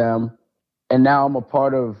races with them. And now I'm a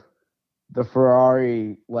part of the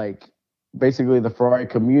Ferrari, basically the Ferrari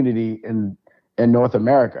community in North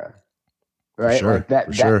America. Right? Sure, like that,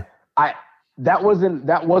 for sure. That wasn't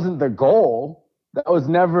the goal. That was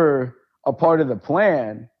never a part of the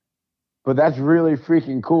plan, but that's really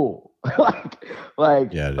freaking cool.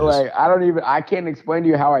 Yeah, I can't explain to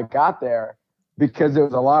you how I got there because there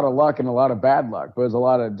was a lot of luck and a lot of bad luck, but it was a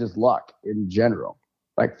lot of just luck in general.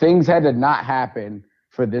 Like things had to not happen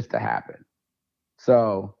for this to happen.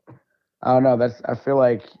 So I don't know. I feel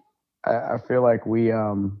like we,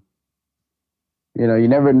 you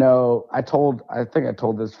never know. I think I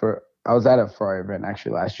told this I was at a Ferrari event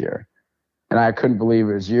actually last year, and I couldn't believe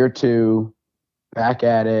it was year 2, back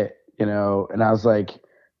at it, and I was like,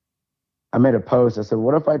 I made a post. I said,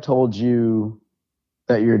 what if I told you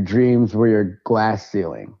that your dreams were your glass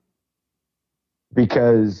ceiling?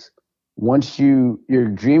 Because once your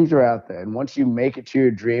dreams are out there, and once you make it to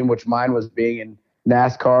your dream, which mine was being in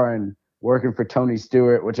NASCAR and working for Tony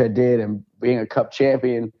Stewart, which I did, and being a Cup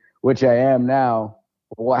champion, which I am now,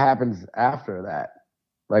 what happens after that?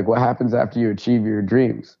 Like, what happens after you achieve your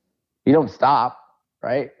dreams? You don't stop,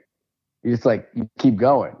 right? You just you keep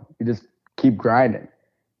going. You just keep grinding.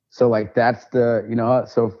 So that's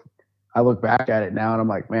so I look back at it now and I'm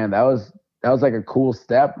like, man, that was like a cool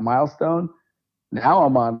milestone. Now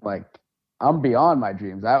I'm beyond my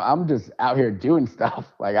dreams. I'm just out here doing stuff.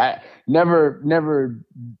 Like I never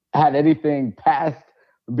had anything past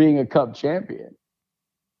being a Cup champion.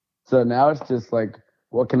 So now it's just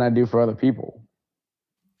what can I do for other people?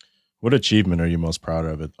 What achievement are you most proud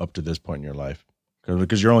of up to this point in your life?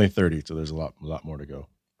 Because you're only 30, so there's a lot more to go.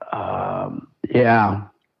 Yeah.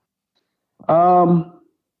 From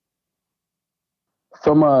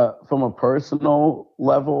a personal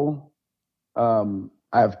level, I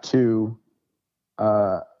have 2.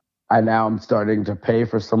 I'm starting to pay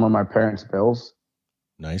for some of my parents' bills.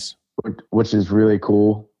 Nice. Which is really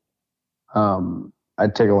cool. I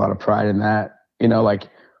take a lot of pride in that.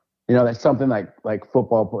 That's something like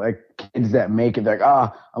football, like kids that make it, like,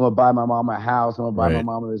 I'm gonna buy my mom a house, I'm gonna buy my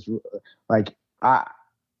mom this. Like, I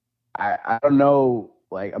don't know.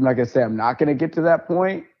 Like, I'm not gonna say I'm not gonna get to that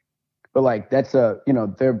point, but like that's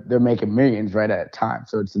they're making millions right at a time,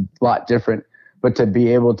 so it's a lot different. But to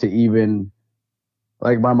be able to even,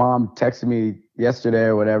 like, my mom texted me yesterday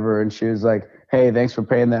or whatever, and she was like, "Hey, thanks for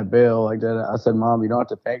paying that bill." Like that, I said, "Mom, you don't have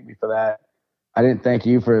to thank me for that. I didn't thank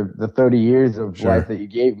you for the 30 years of life that you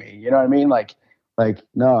gave me." You know what I mean? Like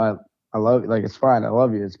no, I love, like, it's fine. I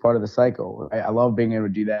love you. It's part of the cycle. I love being able to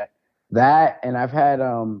do that. And I've had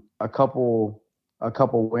a couple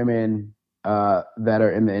women that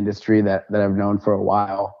are in the industry that I've known for a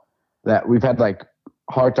while, that we've had like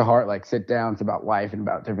heart to heart, like sit downs about life and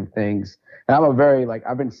about different things. And I'm a very, like,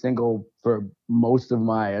 I've been single for most of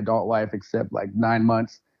my adult life except like 9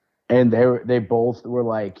 months, and they both were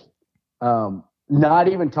like, not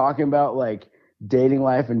even talking about like dating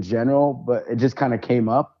life in general, but it just kind of came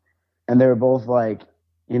up, and they were both like,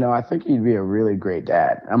 I think you'd be a really great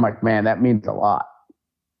dad. I'm like, man, that means a lot,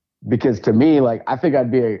 because to me, like, I think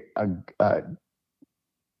I'd be a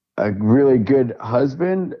really good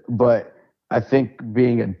husband, but I think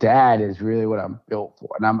being a dad is really what I'm built for,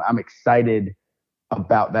 and I'm excited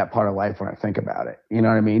about that part of life when I think about it. You know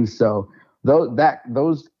what I mean? So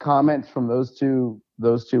those comments from those two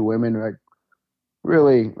women, like,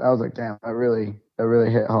 really, I was like, damn, that really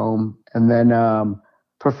hit home. And then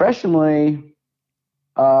professionally,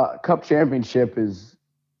 Cup championship is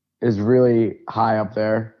really high up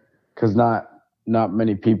there, because not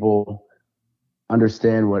many people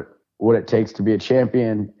understand what it takes to be a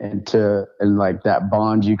champion, and like that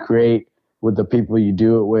bond you create with the people you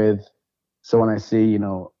do it with. So when I see,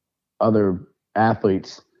 other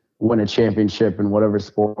athletes win a championship in whatever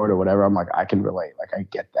sport or whatever, I'm like, I can relate. Like, I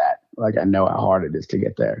get that. Like, I know how hard it is to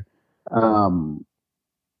get there. And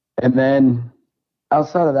then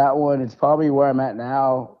outside of that one, it's probably where I'm at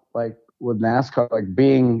now, like with NASCAR, like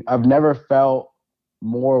I've never felt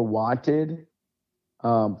more wanted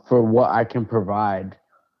for what I can provide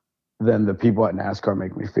than the people at NASCAR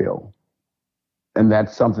make me feel. And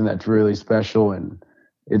that's something that's really special, and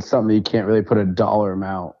it's something you can't really put a dollar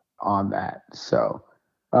amount on that. So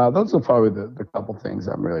those are probably the couple things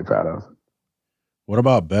I'm really proud of. What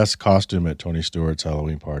about best costume at Tony Stewart's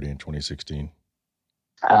Halloween party in 2016?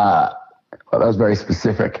 Well, that was very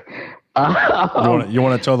specific. You want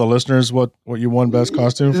to tell the listeners what you won best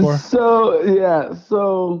costume for?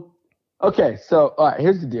 Okay. So all right,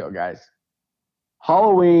 here's the deal, guys.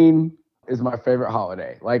 Halloween is my favorite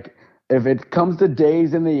holiday. Like, if it comes to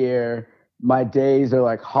days in the year, my days are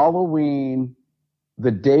like Halloween,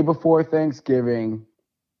 the day before Thanksgiving,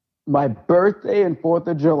 my birthday and 4th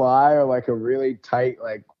of July are like a really tight,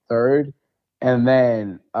 like, third, and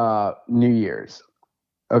then New Year's.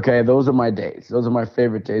 Okay, those are my days. Those are my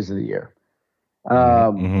favorite days of the year.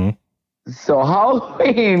 So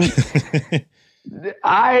Halloween,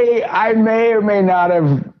 I may or may not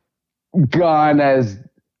have gone as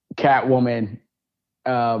Catwoman,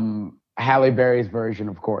 Halle Berry's version,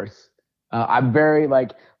 of course. I'm very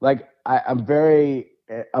I'm very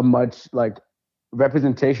much like,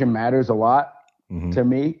 representation matters a lot to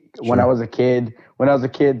me. When I was a kid,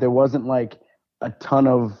 there wasn't like a ton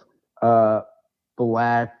of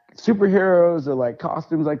black superheroes or like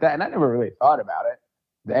costumes like that, and I never really thought about it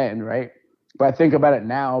then, right? But I think about it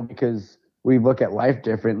now because we look at life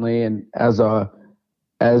differently, and as a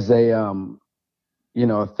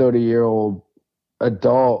 30-year-old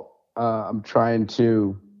adult, I'm trying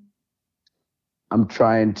to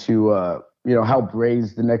help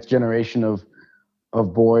raise the next generation of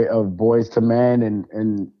boys to men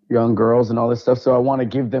and young girls and all this stuff. So I want to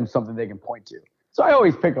give them something they can point to. So I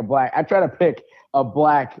always pick I try to pick a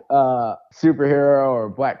black superhero or a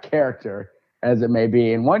black character, as it may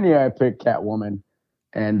be. And one year I picked Catwoman,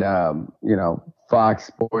 and Fox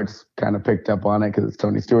Sports kind of picked up on it because it's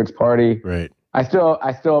Tony Stewart's party. Right. I still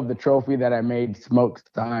have the trophy that I made Smoke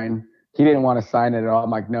sign. He didn't want to sign it at all.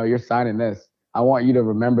 I'm like, no, you're signing this. I want you to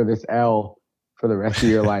remember this L for the rest of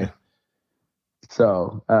your life.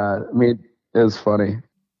 So, it was funny.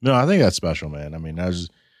 No, I think that's special, man. I mean, I was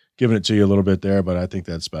giving it to you a little bit there, but I think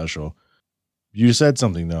that's special. You said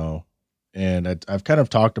something, though, and I've kind of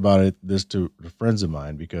talked about this to friends of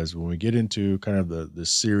mine, because when we get into kind of the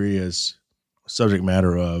serious subject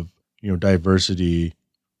matter of, diversity,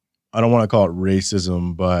 I don't want to call it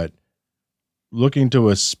racism, but looking to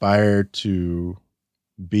aspire to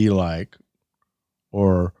be like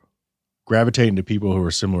or gravitating to people who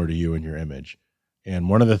are similar to you in your image. And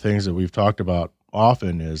one of the things that we've talked about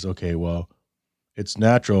often is, okay, well, it's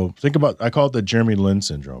natural. Think about, I call it the Jeremy Lin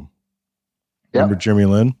syndrome. Yep. Remember Jeremy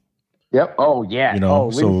Lin? Yep. Oh yeah. You know,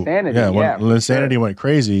 Linsanity. Yeah, when Linsanity sure. went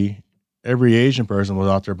crazy, every Asian person was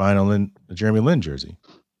out there buying a Jeremy Lin jersey.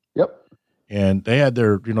 Yep. And they had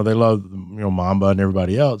their, they love, Mamba and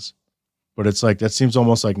everybody else. But it's like, that seems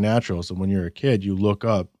almost like natural. So when you're a kid, you look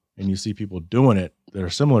up and you see people doing it that are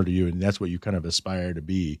similar to you. And that's what you kind of aspire to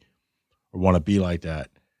be or want to be like that.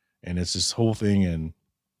 And it's this whole thing in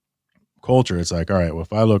culture. It's like, all right, well,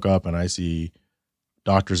 if I look up and I see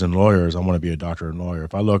doctors and lawyers, I want to be a doctor and lawyer.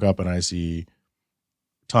 If I look up and I see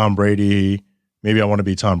Tom Brady, maybe I want to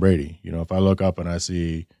be Tom Brady. If I look up and I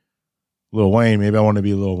see Lil Wayne, maybe I want to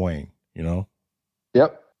be Lil Wayne, Yep.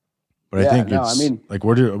 But I think like,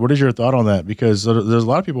 what is your thought on that? Because there's a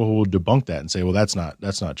lot of people who will debunk that and say, well, that's not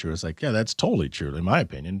true. It's like, yeah, that's totally true. In my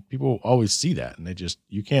opinion, people always see that and they just,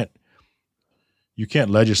 you can't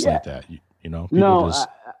legislate that. People you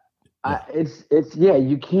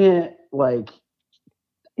can't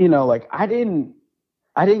I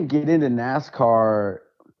didn't get into NASCAR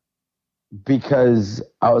because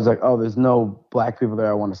I was like, oh, there's no black people there.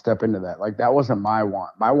 I want to step into that. Like, that wasn't my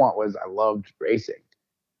want. My want was I loved racing.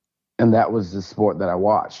 And that was the sport that I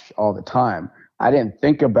watched all the time. I never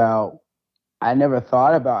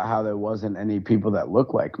thought about how there wasn't any people that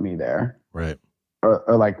looked like me there. Right. Or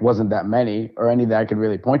like wasn't that many or any that I could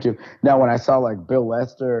really point to. Now, when I saw like Bill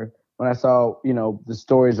Lester, when I saw, the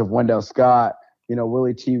stories of Wendell Scott,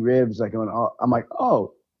 Willie T. Ribbs, like I'm like,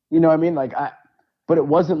 oh, what I mean? But it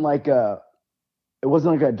wasn't like a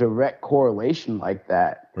direct correlation like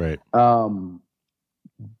that. Right.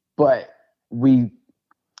 But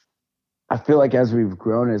I feel like as we've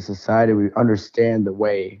grown as a society, we understand the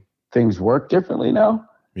way things work differently now.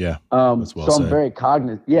 Yeah. That's well said. I'm very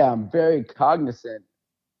cognizant. Yeah, I'm very cognizant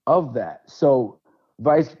of that. So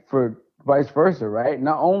vice versa, right?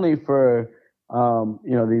 Not only for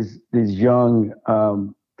these young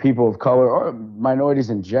people of color or minorities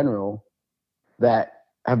in general that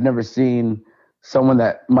have never seen someone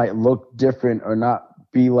that might look different or not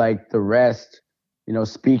be like the rest,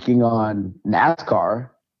 speaking on NASCAR,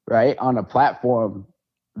 right, on a platform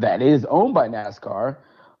that is owned by NASCAR.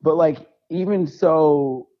 But even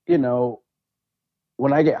so,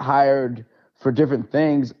 when I get hired for different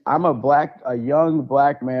things, I'm a young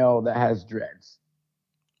black male that has dreads.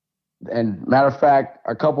 And matter of fact,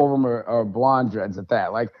 a couple of them are blonde dreads at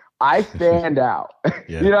that. Like, I stand out.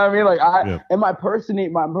 Yeah. You know what I mean? And my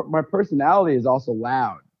personality is also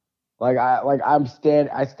loud. I stand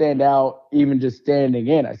out even just standing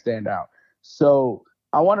in, I stand out. So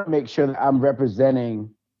I want to make sure that I'm representing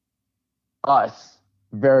us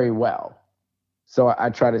very well. So I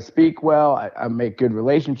try to speak well. I make good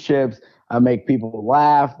relationships. I make people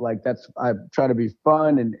laugh. I try to be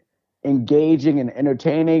fun and engaging and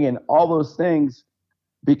entertaining and all those things,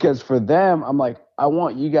 because for them, I'm like, I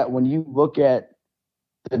want you guys, when you look at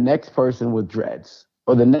the next person with dreads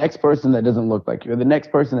or the next person that doesn't look like you or the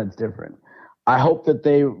next person that's different, I hope that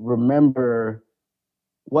they remember,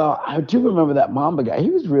 well, I do remember that Mamba guy. He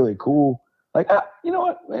was really cool. You know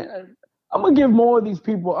what, man? I'm going to give more of these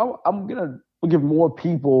people, I'm going to give more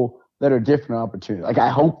people that are different opportunities. I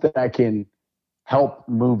hope that I can help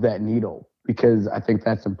move that needle because I think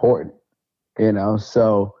that's important,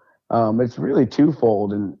 So it's really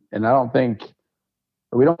twofold. And I don't think,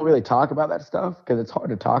 we don't really talk about that stuff because it's hard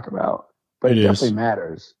to talk about, but it definitely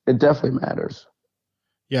matters. It definitely matters.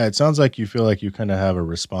 Yeah, it sounds like you feel like you kind of have a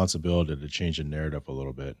responsibility to change the narrative a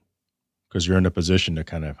little bit because you're in a position to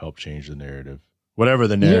kind of help change the narrative, whatever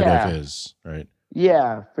the narrative is, right?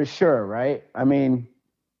 Yeah, for sure, right? I mean,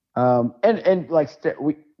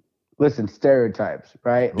 stereotypes,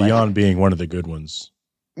 right? Beyond being one of the good ones.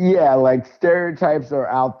 Yeah, stereotypes are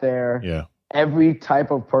out there. Yeah. Every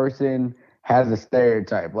type of person has a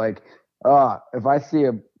stereotype. If I see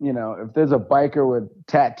if there's a biker with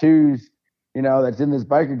tattoos, that's in this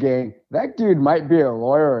biker gang, that dude might be a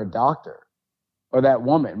lawyer or a doctor, or that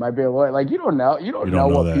woman might be a lawyer. You don't know. You don't know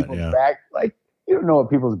what people's you don't know what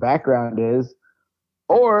people's background is.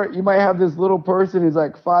 Or you might have this little person who's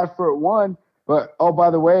 5'1", but oh, by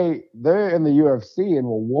the way, they're in the UFC and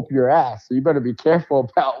will whoop your ass. So you better be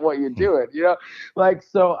careful about what you're doing.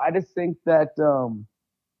 So I just think that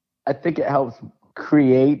I think it helps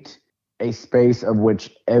create a space of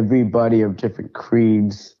which everybody of different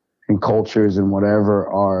creeds and cultures and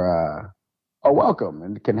whatever are welcome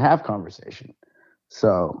and can have conversation.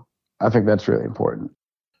 So I think that's really important.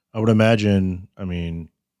 I would imagine,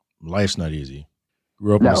 life's not easy.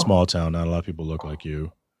 Grew up in a small town. Not a lot of people look like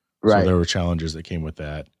you. Right. So there were challenges that came with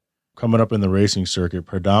that. Coming up in the racing circuit,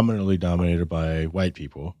 predominantly dominated by white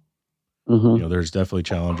people. there's definitely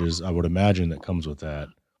challenges, I would imagine, that comes with that.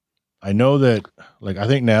 I know that, like, I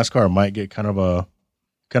think NASCAR might get kind of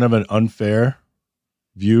an unfair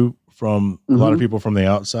view from a lot of people from the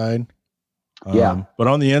outside. But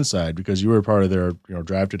on the inside, because you were part of their,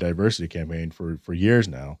 Drive to Diversity campaign for years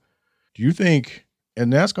now, do you think,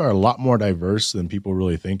 and NASCAR a lot more diverse than people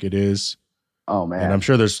really think it is? Oh man. And I'm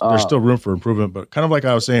sure there's still room for improvement, but kind of like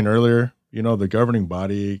I was saying earlier, the governing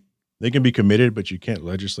body, they can be committed, but you can't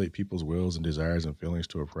legislate people's wills and desires and feelings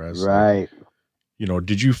to oppress. Right.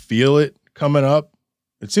 Did you feel it coming up?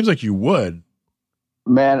 It seems like you would.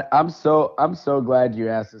 Man, I'm so glad you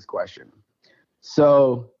asked this question.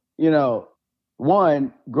 So,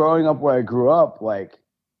 one, growing up where I grew up, like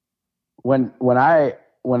when I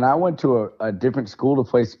went to a different school to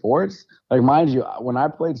play sports, like mind you, when I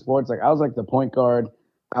played sports, like I was like the point guard,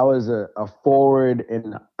 I was a forward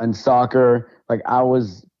in soccer, like I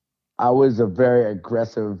was a very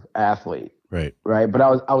aggressive athlete. Right. But I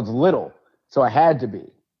was little, so I had to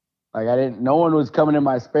be. Like no one was coming in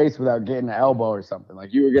my space without getting an elbow or something.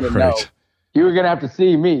 Like you were gonna know, you were gonna have to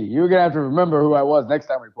see me. You were gonna have to remember who I was next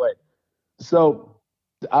time we played. So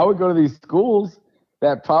I would go to these schools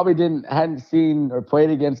that probably hadn't seen or played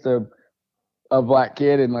against a black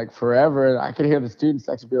kid in like forever, and I could hear the student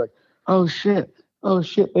section be like, "Oh shit,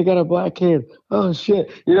 they got a black kid. Oh shit,"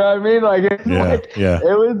 you know what I mean? Like it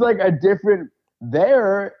was like a different.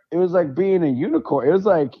 There, it was like being a unicorn. It was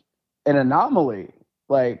like an anomaly.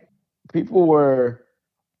 Like people were,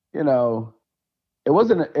 it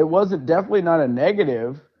wasn't definitely not a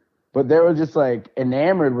negative, but they were just like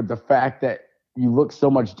enamored with the fact that you look so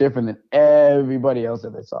much different than everybody else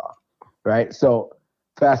that they saw. Right. So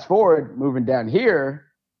fast forward, moving down here,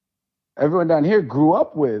 everyone down here grew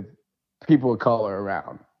up with people of color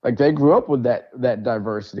around. Like they grew up with that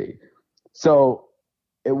diversity. So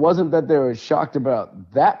it wasn't that they were shocked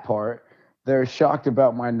about that part. They were shocked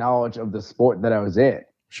about my knowledge of the sport that I was in.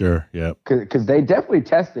 Sure. Yeah. Because they definitely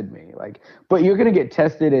tested me. Like, but you're gonna get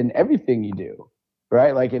tested in everything you do,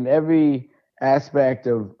 right? Like in every aspect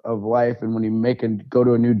of life, and when you go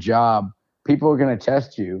to a new job, people are gonna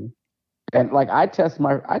test you. And like I test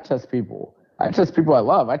people. I test people I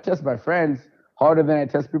love. I test my friends harder than I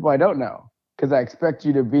test people I don't know. Because I expect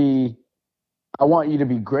you to be. I want you to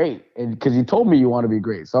be great, and because you told me you want to be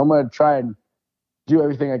great, so I'm gonna try and do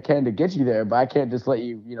everything I can to get you there. But I can't just let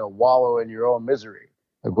you, wallow in your own misery.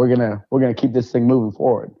 Like we're gonna keep this thing moving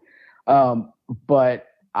forward. But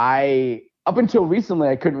up until recently,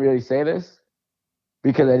 I couldn't really say this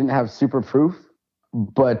because I didn't have super proof.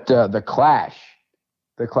 But the Clash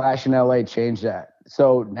in LA changed that.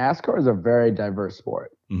 So NASCAR is a very diverse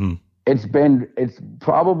sport. Mm-hmm. It's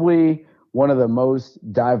probably one of the most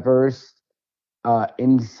diverse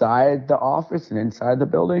inside the office and inside the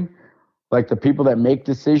building. Like the people that make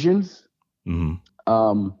decisions.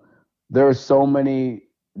 Mm-hmm. There are so many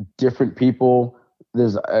different people.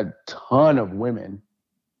 There's a ton of women,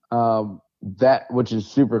 which is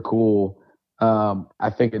super cool. I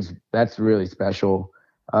think that's really special.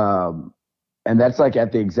 And that's like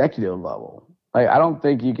at the executive level. Like, I don't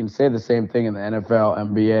think you can say the same thing in the NFL,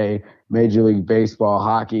 NBA, Major League Baseball,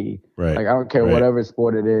 hockey. Right. Like, I don't care whatever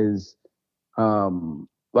sport it is.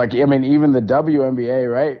 Like, I mean, even the WNBA,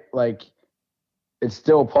 right? Like, it's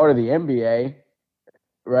still part of the NBA,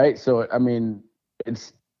 right? So, I mean,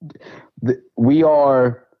 we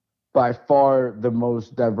are by far the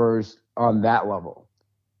most diverse on that level.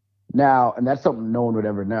 Now, and that's something no one would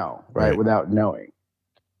ever know, right? Without knowing.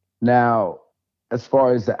 Now, as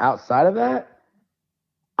far as the outside of that,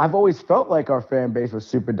 I've always felt like our fan base was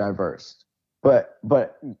super diverse, but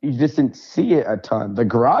you just didn't see it a ton. The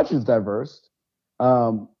garage is diverse.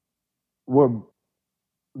 We're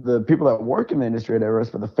the people that work in the industry are diverse,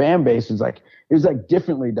 but the fan base is like, it was like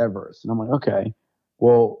differently diverse. And I'm like, okay,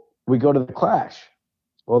 well, we go to the Clash.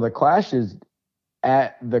 Well, the Clash is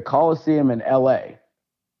at the Coliseum in LA,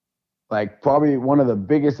 like probably one of the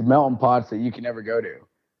biggest melting pots that you can ever go to.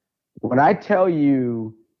 When I tell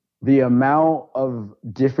you the amount of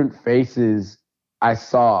different faces I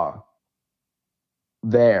saw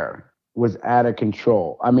there was out of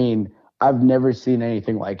control. I mean, I've never seen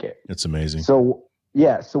anything like it. It's amazing. So,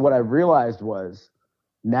 yeah. So what I realized was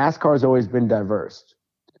NASCAR's always been diverse.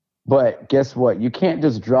 But guess what? You can't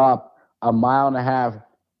just drop a 1.5 mile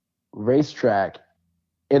racetrack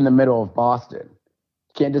in the middle of Boston.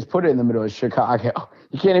 You can't just put it in the middle of Chicago.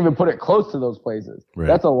 You can't even put it close to those places. Right.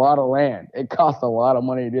 That's a lot of land. It costs a lot of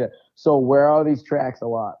money to do that. So where are these tracks a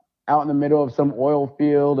lot? Out in the middle of some oil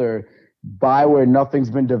field or by where nothing's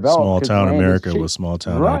been developed. Small town America with small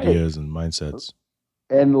town ideas and mindsets.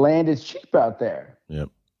 And land is cheap out there. Yep.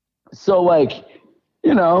 So like,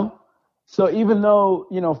 So even though,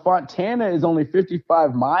 Fontana is only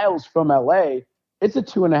 55 miles from LA, it's a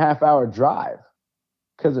 2.5 hour drive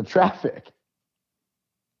because of traffic.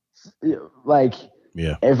 Like,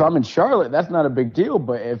 Yeah. if I'm in Charlotte, that's not a big deal.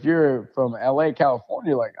 But if you're from LA,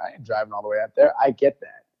 California, like, I ain't driving all the way out there. I get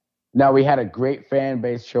that. Now, we had a great fan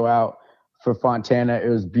base show out for Fontana. It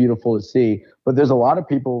was beautiful to see. But there's a lot of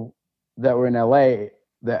people that were in LA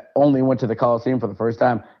that only went to the Coliseum for the first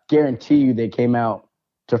time. Guarantee you they came out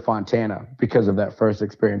to Fontana because of that first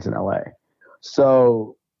experience in LA.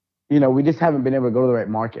 So, we just haven't been able to go to the right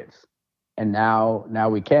markets. And now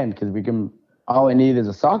we can, because we can. All I need is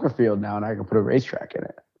a soccer field now, and I can put a racetrack in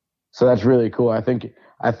it. So that's really cool. I think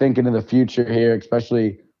into the future here,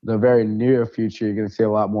 especially the very near future, you're going to see a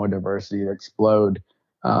lot more diversity explode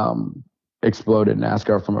in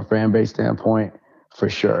NASCAR from a fan base standpoint, for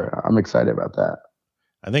sure. I'm excited about that.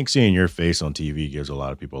 I think seeing your face on TV gives a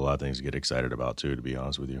lot of people a lot of things to get excited about too, to be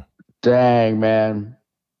honest with you. Dang, man.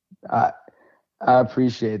 I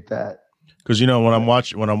appreciate that. Because when I'm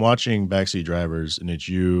watching Backseat Drivers and it's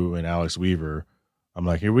you and Alex Weaver, I'm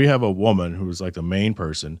like, here we have a woman who's like the main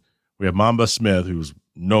person. We have Mamba Smith, who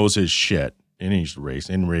knows his shit and he's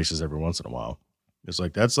races every once in a while. It's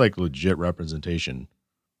like that's like legit representation,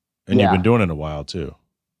 and you've been doing it a while too.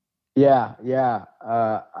 Yeah.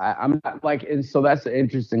 I'm not like, and so that's the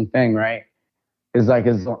interesting thing, right? Is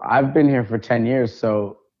I've been here for 10 years,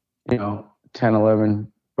 so 10,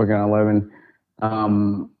 11, working on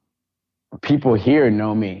 11. People here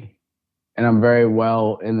know me, and I'm very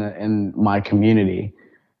well in my community,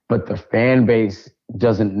 but the fan base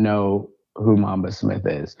doesn't know who Mamba Smith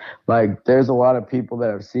is. Like, there's a lot of people that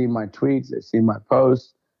have seen my tweets, they've seen my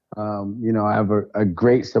posts. I have a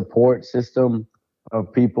great support system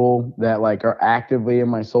of people that like are actively in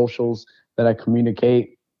my socials that I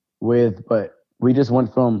communicate with, but we just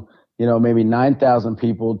went from maybe 9,000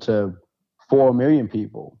 people to 4 million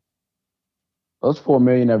people. Those 4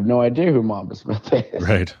 million have no idea who Mamba Smith is.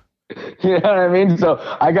 Right. You know what I mean? So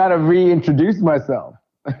I got to reintroduce myself.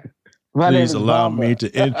 Please allow me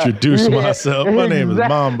to introduce myself. My name is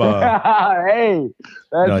Mamba. Hey,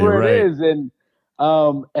 that's where it is. And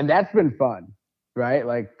that's been fun, right?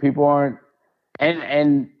 Like, people aren't,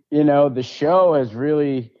 and the show has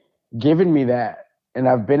really given me that. And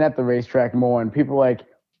I've been at the racetrack more, and people are like,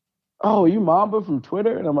 oh, you Mamba from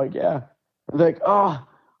Twitter? And I'm like, yeah. They're like, oh,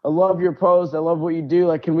 I love your post. I love what you do.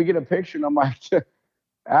 Like, can we get a picture? And I'm like,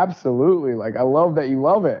 absolutely. Like, I love that you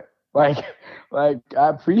love it. Like I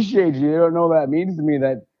appreciate you. You don't know what that means to me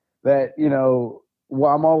that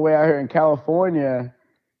well, I'm all the way out here in California,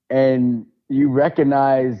 and you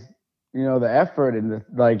recognize, the effort and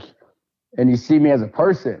and you see me as a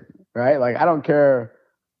person, right? Like, I don't care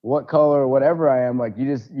what color or whatever I am. Like,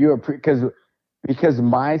 because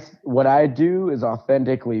what I do is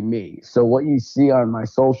authentically me. So what you see on my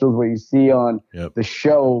socials, what you see on the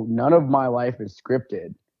show, none of my life is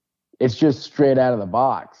scripted. It's just straight out of the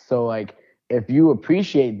box. So, like, if you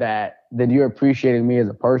appreciate that, then you're appreciating me as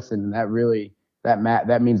a person, and that really that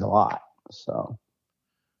means a lot. So,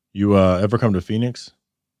 you ever come to Phoenix?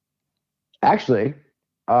 Actually,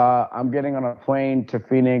 I'm getting on a plane to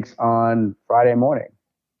Phoenix on Friday morning.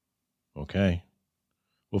 Okay.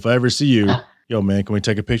 Well, if I ever see you, yo, man, can we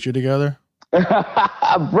take a picture together?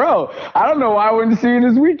 Bro, I don't know why I wouldn't see you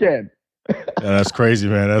this weekend. Yeah, that's crazy,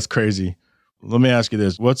 man. That's crazy. Let me ask you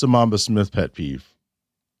this. What's a Mamba Smith pet peeve?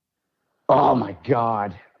 Oh, my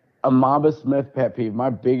God. A Mamba Smith pet peeve.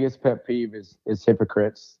 My biggest pet peeve is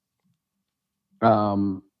hypocrites.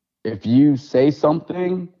 If you say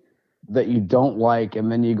something that you don't like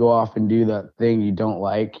and then you go off and do that thing you don't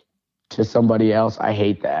like to somebody else, I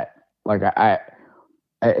hate that. Like,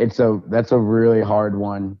 that's a really hard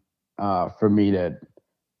one for me to,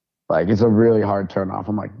 like, it's a really hard turn off.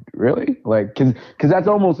 I'm like, really? Like, cause that's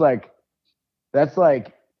almost like, that's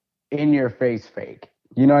like in your face fake.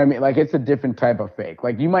 You know what I mean? Like, it's a different type of fake.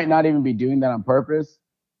 Like, you might not even be doing that on purpose.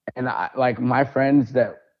 And like my friends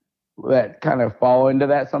that kind of fall into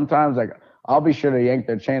that sometimes, like, I'll be sure to yank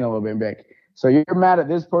their chain a little bit and be like, so you're mad at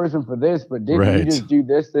this person for this, but didn't you just do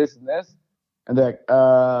this, this, and this? And they're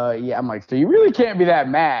like, yeah. I'm like, so you really can't be that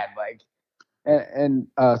mad. Like, and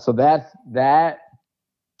so that's that.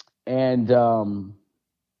 And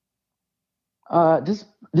just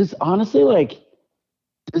honestly, like,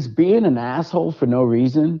 just being an asshole for no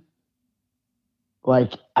reason.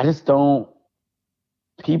 Like, I just don't,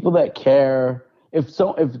 people that care, if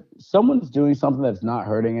someone's doing something that's not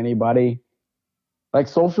hurting anybody, like,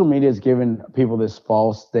 social media has given people this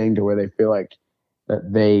false thing to where they feel like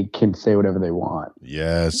that they can say whatever they want.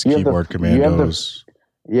 Yes, keyboard commandos.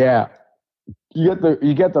 You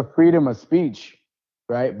get the freedom of speech,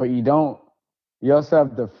 right? But you also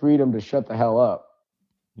have the freedom to shut the hell up.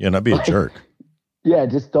 Yeah, not be a jerk. Yeah,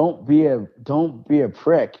 just don't be a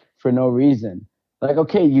prick for no reason. Like,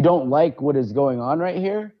 okay, you don't like what is going on right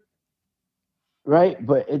here, right?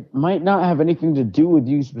 But it might not have anything to do with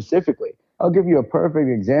you specifically. I'll give you a perfect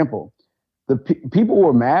example. The people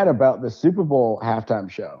were mad about the Super Bowl halftime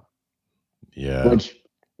show. Yeah.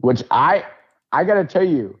 Which I got to tell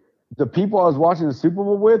you, the people I was watching the Super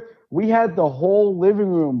Bowl with, we had the whole living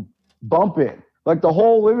room bumping. Like the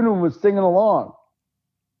whole living room was singing along.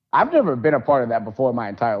 I've never been a part of that before in my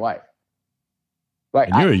entire life. Like,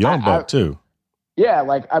 and you're a young buck too. Yeah,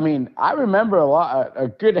 like I mean, I remember a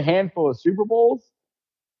good handful of Super Bowls,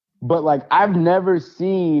 but like I've never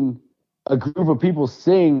seen a group of people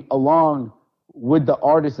sing along with the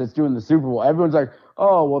artist that's doing the Super Bowl. Everyone's like,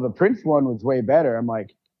 "Oh, well, the Prince one was way better." I'm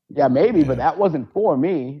like, "Yeah, maybe, but that wasn't for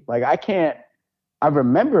me. Like, I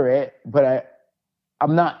remember it, but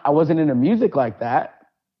I wasn't into music like that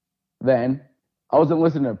then. I wasn't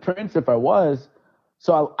listening to Prince if I was,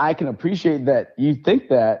 so I can appreciate that you think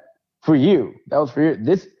that for you. That was for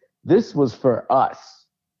you. This was for us.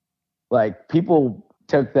 Like people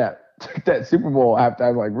took that Super Bowl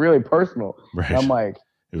halftime like really personal. Right. And I'm like,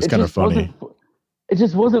 it was kind of funny. It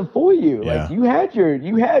just wasn't for you. Yeah. Like you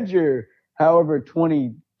had your however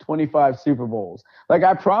 20, 25 Super Bowls. Like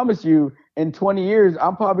I promise you, in 20 years,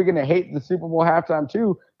 I'm probably gonna hate the Super Bowl halftime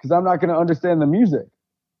too, because I'm not gonna understand the music.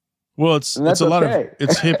 Well, it's a lot of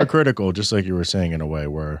it's hypocritical, just like you were saying in a way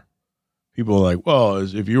where people are like, well,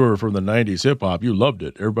 if you were from the 90s hip hop, you loved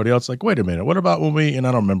it. Everybody else like, wait a minute, what about when and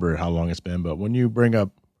I don't remember how long it's been, but when you bring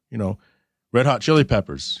up, Red Hot Chili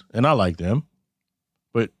Peppers, and I like them,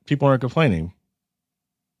 but people aren't complaining.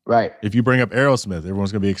 Right. If you bring up Aerosmith,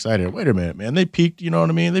 everyone's going to be excited. Wait a minute, man. They peaked, you know what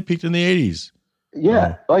I mean? They peaked in the 80s.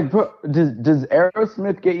 Yeah. Like, bro, does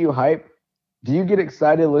Aerosmith get you hype? Do you get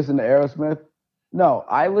excited to listen to Aerosmith? No,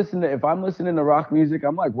 if I'm listening to rock music,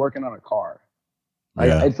 I'm like working on a car. Like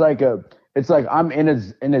it's like I'm in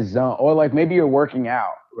a zone, or like maybe you're working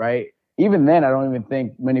out, right? Even then, I don't even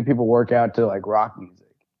think many people work out to like rock music.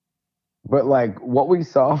 But like what we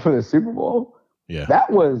saw for the Super Bowl,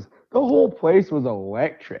 the whole place was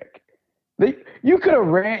electric. You could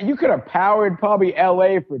have powered probably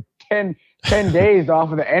LA for 10 days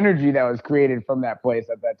off of the energy that was created from that place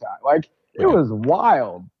at that time. Like it was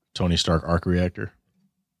wild. Tony Stark arc reactor.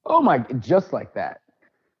 Oh my, just like that.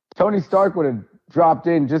 Tony Stark would have dropped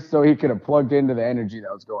in just so he could have plugged into the energy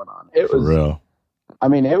that was going on. It was real. I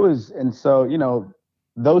mean, it was, and so,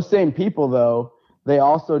 those same people though, they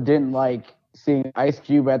also didn't like seeing Ice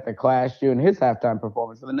Cube at the Clash doing his halftime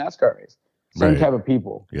performance in the NASCAR race. Same type of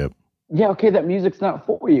people. Yep. Yeah, okay, that music's not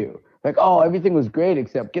for you. Like, oh, everything was great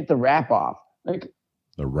except get the rap off. Like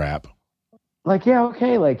the rap. Like, yeah,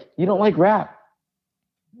 okay, like you don't like rap,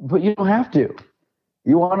 but you don't have to.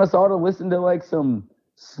 You want us all to listen to like some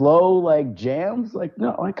slow like jams? Like,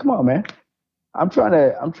 no, like come on, man. I'm trying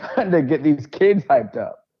to get these kids hyped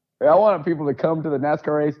up. Like, I want people to come to the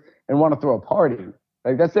NASCAR race and want to throw a party.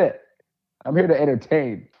 Like that's it. I'm here to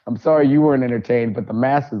entertain. I'm sorry you weren't entertained, but the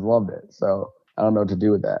masses loved it. So I don't know what to do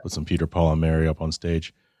with that. Put some Peter, Paul, and Mary up on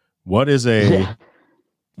stage. What's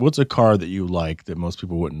a car that you like that most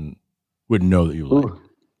people wouldn't know that you like?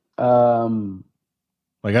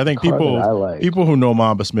 Like I think people who know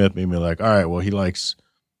Mamba Smith may be like, all right, well he likes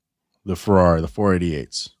the Ferrari, the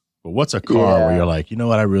 488s. But what's a car where you're like, you know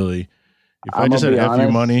what, if I just had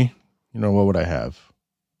FU money, what would I have?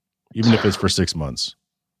 Even if it's for 6 months.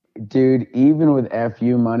 Dude, even with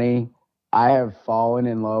FU money, I have fallen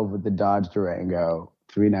in love with the Dodge Durango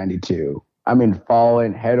 392. I mean,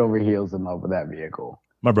 fallen head over heels in love with that vehicle.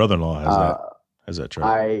 My brother-in-law has that truck.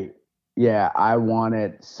 I want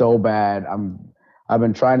it so bad. I've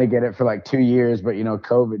been trying to get it for like 2 years, but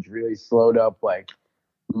COVID's really slowed up like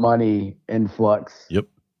money influx. Yep.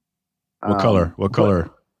 What color? What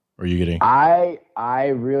color are you getting? I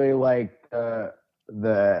really like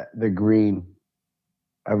the green.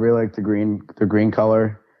 I really like the green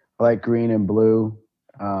color. I like green and blue.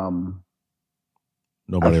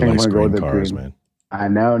 Nobody likes green cars, man. I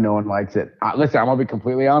know no one likes it. Listen, I'm gonna be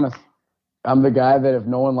completely honest. I'm the guy that if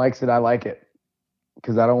no one likes it, I like it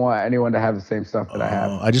because I don't want anyone to have the same stuff that I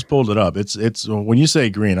have. I just pulled it up. It's when you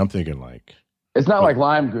say green, I'm thinking like it's not like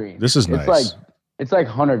lime green. This is nice. It's like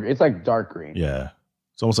hunter. It's like dark green. Yeah,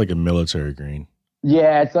 it's almost like a military green.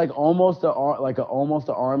 Yeah, it's like almost almost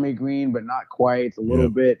an army green, but not quite. It's a little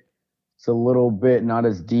bit. It's a little bit not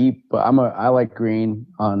as deep, but I like green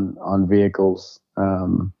on vehicles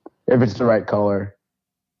if it's the right color.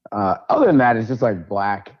 Other than that, it's just like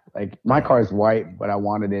black. Like my car is white, but I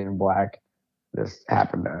wanted it in black. Just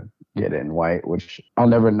happened to get it in white, which I'll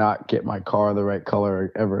never not get my car the right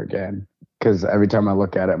color ever again. Because every time I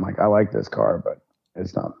look at it, I'm like, I like this car, but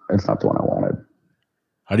it's not the one I wanted.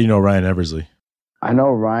 How do you know Ryan Eversley? I know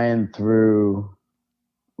Ryan through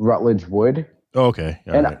Rutledge Wood. Oh, okay.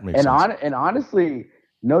 All right. Makes sense. And honestly,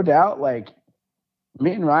 no doubt, like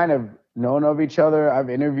me and Ryan have known of each other. I've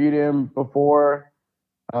interviewed him before.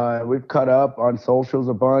 We've cut up on socials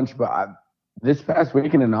a bunch, but this past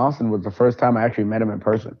weekend in Austin was the first time I actually met him in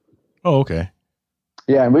person. Oh, okay.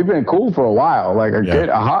 Yeah, and we've been cool for a while, like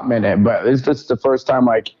a hot minute, but it's just the first time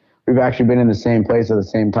like we've actually been in the same place at the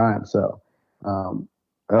same time. So that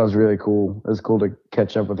was really cool. It was cool to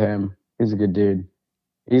catch up with him. He's a good dude.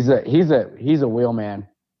 He's a wheelman.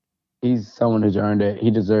 He's someone who's earned it.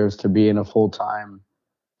 He deserves to be in a full-time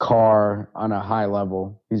car on a high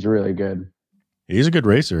level. He's really good. He's a good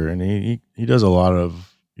racer, and he does a lot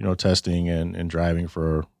of testing and driving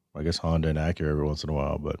for, I guess, Honda and Acura every once in a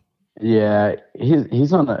while. But yeah,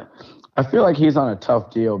 he's on a. I feel like he's on a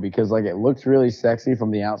tough deal because like it looks really sexy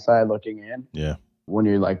from the outside looking in. Yeah. When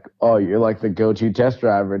you're like, oh, you're like the go-to test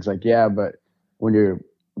driver, it's like, yeah, but when you're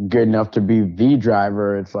good enough to be the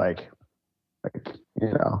driver, it's like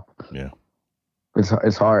yeah,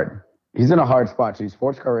 it's hard. He's in a hard spot too.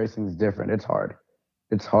 Sports car racing is different. It's hard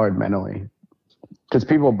mentally because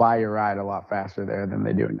people buy your ride a lot faster there than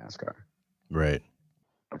they do in NASCAR. Right.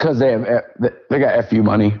 Because they got FU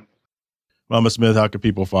money. Mamba Smith, how can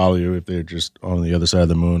people follow you if they're just on the other side of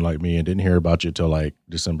the moon like me and didn't hear about you till like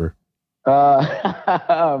December?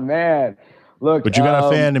 Oh man, look. But you got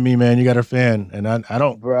a fan to me, man. You got a fan, and I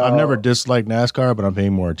don't. Bro, I've never disliked NASCAR, but I'm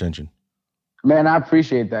paying more attention. Man, I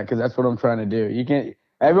appreciate that because that's what I'm trying to do.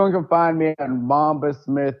 Everyone can find me on Mamba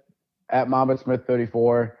Smith at Mamba Smith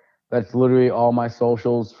 34. That's literally all my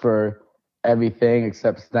socials for everything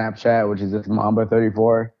except Snapchat, which is just Mamba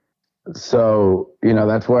 34. So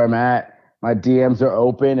that's where I'm at. My DMs are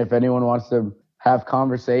open if anyone wants to have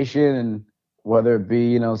conversation, and whether it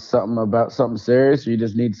be something about something serious, or you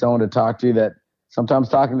just need someone to talk to. That sometimes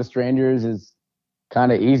talking to strangers is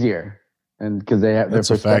kind of easier, and because they have their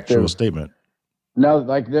perspective. That's a factual statement. No,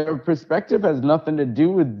 like their perspective has nothing to do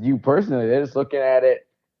with you personally. They're just looking at it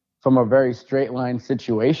from a very straight line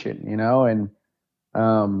situation, and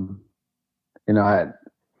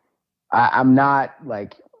I'm not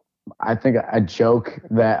like, I think I joke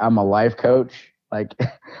that I'm a life coach. Like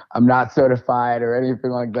I'm not certified or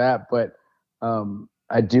anything like that, but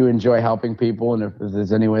I do enjoy helping people. And if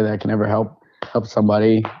there's any way that I can ever help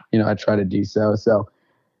somebody, I try to do so. So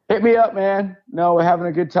hit me up, man. No, we're having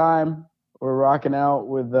a good time. We're rocking out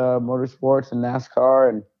with motorsports and NASCAR.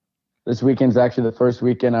 And this weekend's actually the first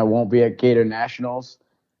weekend I won't be at Gator Nationals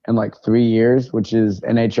in like 3 years, which is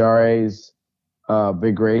NHRA's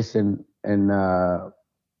big race in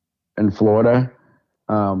Florida.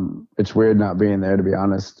 It's weird not being there, to be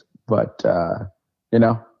honest, but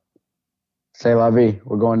say la vie.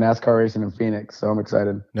 We're going NASCAR racing in Phoenix, so I'm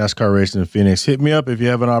excited. NASCAR racing in Phoenix. Hit me up if you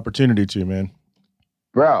have an opportunity to, man.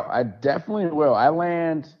 Bro, I definitely will. I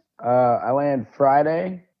land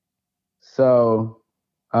Friday, so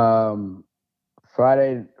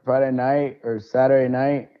Friday night or Saturday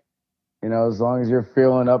night. As long as you're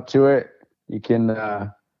feeling up to it, you can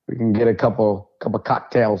we can get a couple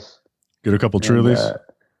cocktails. Get a couple Trulies.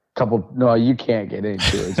 No, you can't get any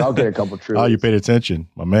Trulies. I'll get a couple Trulies. Oh, you paid attention,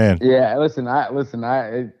 my man. Yeah, listen. I listen.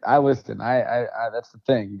 That's the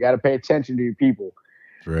thing. You got to pay attention to your people.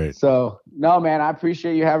 Right. So no, man, I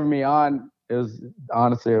appreciate you having me on. It was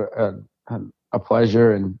honestly a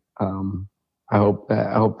pleasure, and I hope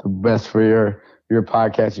the best for your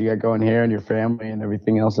podcast you got going here and your family and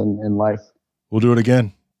everything else in life. We'll do it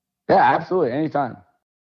again. Yeah, absolutely, anytime.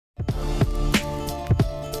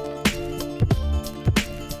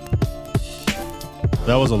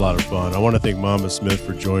 That was a lot of fun. I want to thank Mamba Smith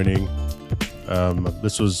for joining.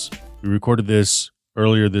 We recorded this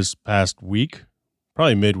earlier this past week,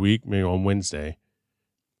 probably midweek, maybe on Wednesday.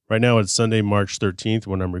 Right now it's Sunday, March 13th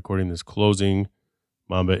when I'm recording this closing.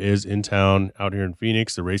 Mamba is in town out here in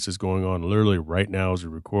Phoenix. The race is going on literally right now as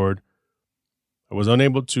we record. I was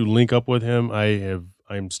unable to link up with him.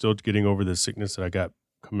 I'm still getting over the sickness that I got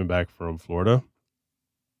coming back from Florida.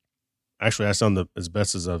 Actually, I sound as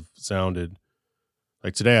best as I've sounded.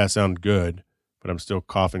 Like today I sound good, but I'm still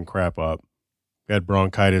coughing crap up. I had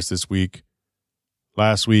bronchitis this week.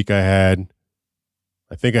 Last week I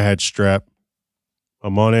think I had strep.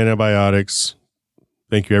 I'm on antibiotics.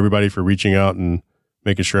 Thank you everybody for reaching out and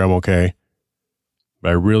making sure I'm okay. But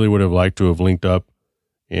I really would have liked to have linked up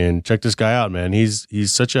and check this guy out, man. He's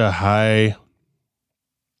such a high,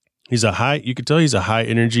 you can tell he's a high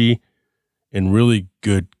energy and really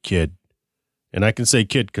good kid. And I can say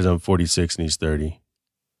kid because I'm 46 and he's 30.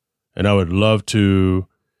 And I would love to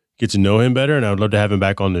get to know him better, and I would love to have him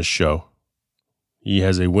back on this show. He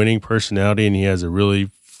has a winning personality, and he has a really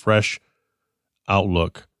fresh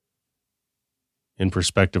outlook and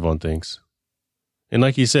perspective on things. And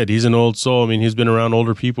like he said, he's an old soul. I mean, he's been around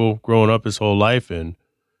older people growing up his whole life. And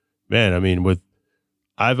man, I mean,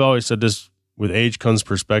 I've always said this, with age comes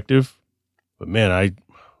perspective. But man,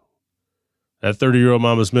 that 30-year-old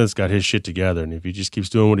Mamba Smith's got his shit together. And if he just keeps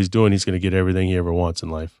doing what he's doing, he's going to get everything he ever wants in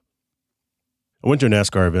life. I went to a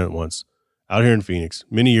NASCAR event once out here in Phoenix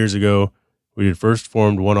many years ago. We had first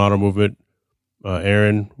formed One Auto Movement.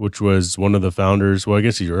 Aaron, which was one of the founders. Well, I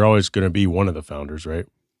guess you're always going to be one of the founders, right?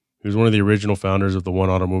 He was one of the original founders of the One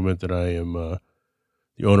Auto Movement that I am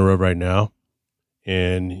the owner of right now.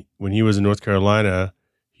 And when he was in North Carolina,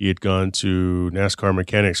 he had gone to NASCAR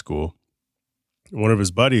mechanic school. One of his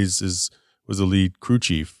buddies was the lead crew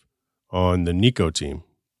chief on the Nico team.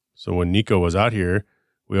 So when Nico was out here,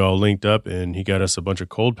 we all linked up and he got us a bunch of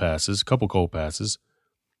cold passes, a couple cold passes.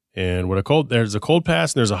 And there's a cold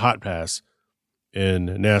pass and there's a hot pass in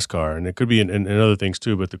NASCAR. And it could be in other things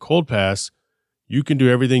too. But the cold pass, you can do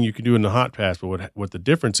everything you can do in the hot pass. But what the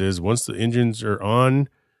difference is, once the engines are on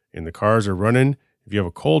and the cars are running, if you have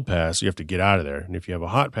a cold pass, you have to get out of there. And if you have a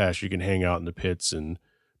hot pass, you can hang out in the pits and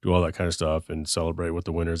do all that kind of stuff and celebrate with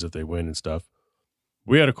the winners if they win and stuff.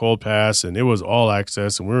 We had a cold pass and it was all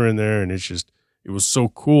access and we were in there and it was so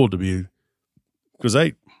cool to be, because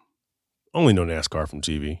I only know NASCAR from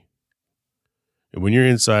TV. And when you're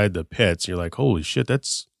inside the pits, you're like, holy shit,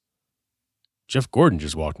 that's Jeff Gordon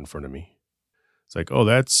just walked in front of me. It's like, oh,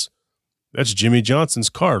 that's Jimmy Johnson's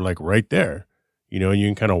car, like right there. You know, you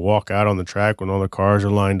can kind of walk out on the track when all the cars are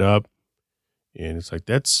lined up. And it's like,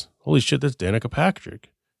 holy shit, that's Danica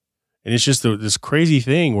Patrick. And it's just this crazy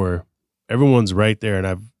thing where everyone's right there. And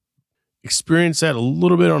I've experienced that a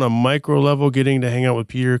little bit on a micro level, getting to hang out with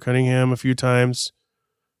Peter Cunningham a few times.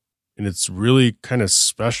 And it's really kind of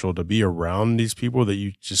special to be around these people that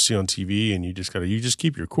you just see on TV, and you just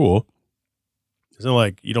keep your cool. It's not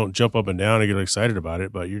like you don't jump up and down and get excited about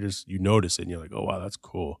it, but you notice it and you're like, oh wow, that's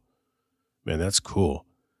cool. Man, that's cool.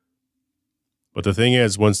 But the thing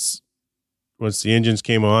is, once the engines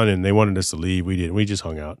came on and they wanted us to leave, we just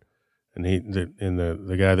hung out. And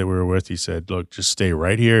the guy that we were with, he said, look, just stay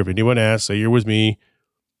right here. If anyone asks, say you're with me.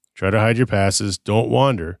 Try to hide your passes. Don't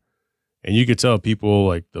wander. And you could tell people,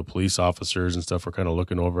 like the police officers and stuff, were kind of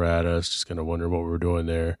looking over at us, just kind of wondering what we were doing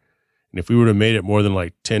there. And if we would have made it more than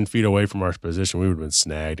like 10 feet away from our position, we would have been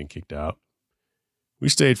snagged and kicked out. We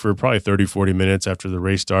stayed for probably 30, 40 minutes after the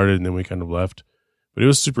race started, and then we kind of left. But it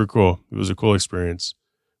was super cool. It was a cool experience.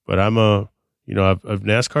 But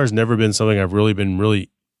NASCAR's never been something I've really been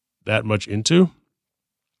that much into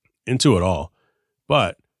it all.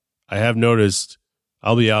 But I have noticed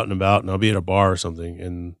I'll be out and about and I'll be at a bar or something,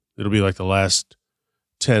 and it'll be like the last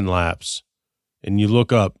 10 laps. And you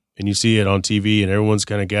look up and you see it on TV and everyone's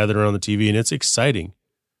kind of gathered around the TV, and it's exciting.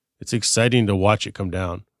 It's exciting to watch it come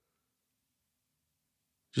down.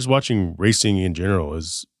 Just watching racing in general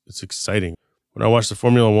it's exciting. When I watched the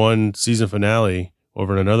Formula One season finale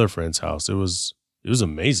over at another friend's house, it was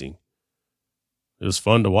amazing. It was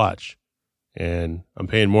fun to watch. And I'm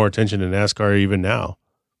paying more attention to NASCAR even now.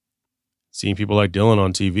 Seeing people like Dylan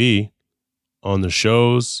on TV, on the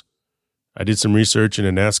shows. I did some research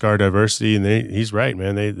into NASCAR diversity, and he's right,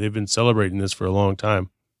 man. They've been celebrating this for a long time,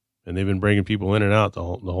 and they've been bringing people in and out the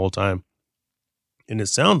whole time. And it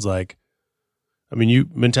sounds like,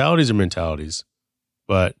 mentalities are mentalities,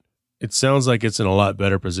 but it sounds like it's in a lot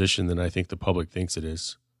better position than I think the public thinks it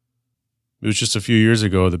is. It was just a few years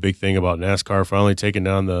ago, the big thing about NASCAR finally taking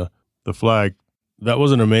down the flag. That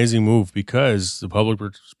was an amazing move because the public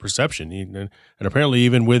perception, and apparently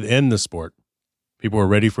even within the sport, people were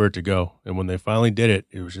ready for it to go. And when they finally did it,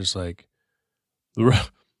 it was just like,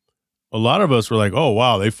 a lot of us were like, oh,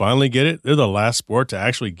 wow, they finally get it. They're the last sport to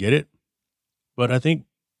actually get it. But I think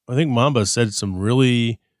Mamba said some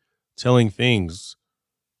really telling things.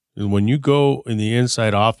 And when you go in the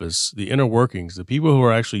inside office, the inner workings, the people who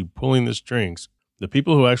are actually pulling the strings, the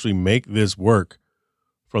people who actually make this work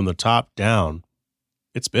from the top down,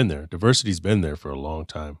 it's been there. Diversity's been there for a long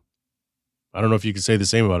time. I don't know if you can say the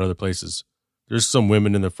same about other places. There's some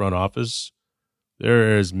women in the front office.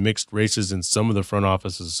 There is mixed races in some of the front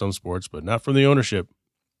offices of some sports, but not from the ownership,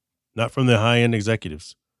 not from the high-end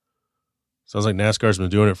executives. Sounds like NASCAR's been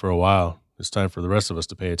doing it for a while. It's time for the rest of us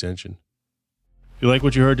to pay attention. If you like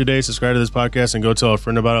what you heard today, subscribe to this podcast and go tell a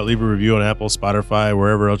friend about it. Leave a review on Apple, Spotify,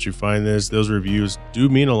 wherever else you find this. Those reviews do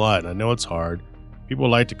mean a lot, and I know it's hard. People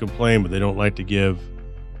like to complain, but they don't like to give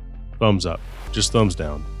thumbs up, just thumbs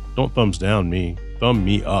down. Don't thumbs down me. Thumb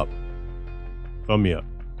me up. Thumb me up.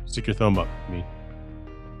 Stick your thumb up me.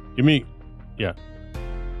 Give me, yeah,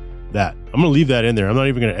 that. I'm going to leave that in there. I'm not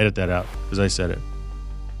even going to edit that out because I said it.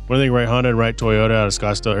 One thing, right Honda and right Toyota out of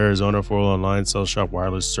Scottsdale, Arizona. 4 Online, Sales Shop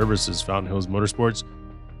Wireless Services, Fountain Hills Motorsports,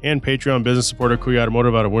 and Patreon business supporter Kuya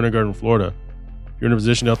Automotive out of Winter Garden, Florida. If you're in a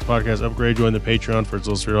position to help the podcast upgrade, join the Patreon for as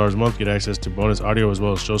little as $3 a month. Get access to bonus audio as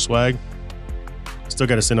well as show swag. Still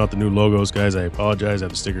got to send out the new logos, guys. I apologize. I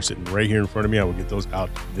have the sticker sitting right here in front of me. I will get those out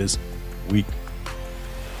this week.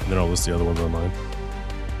 And then I'll list the other ones online.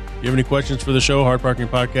 If you have any questions for the show,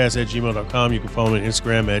 hardparkingpodcast@gmail.com. You can follow me on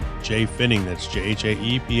Instagram at jfinning. That's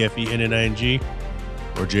JHAEPFENNING.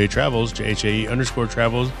 Or JTravels,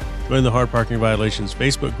 JHAE_travels. Join the Hard Parking Violations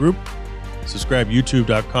Facebook group. Subscribe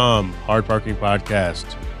youtube.com, Hard Parking Podcast.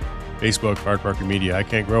 Facebook, Hard Parking Media. I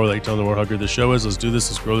can't grow without you telling the world how good the show is. Let's do this.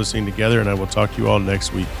 Let's grow this thing together, and I will talk to you all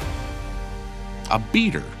next week. A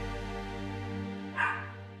beater.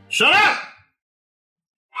 Shut up!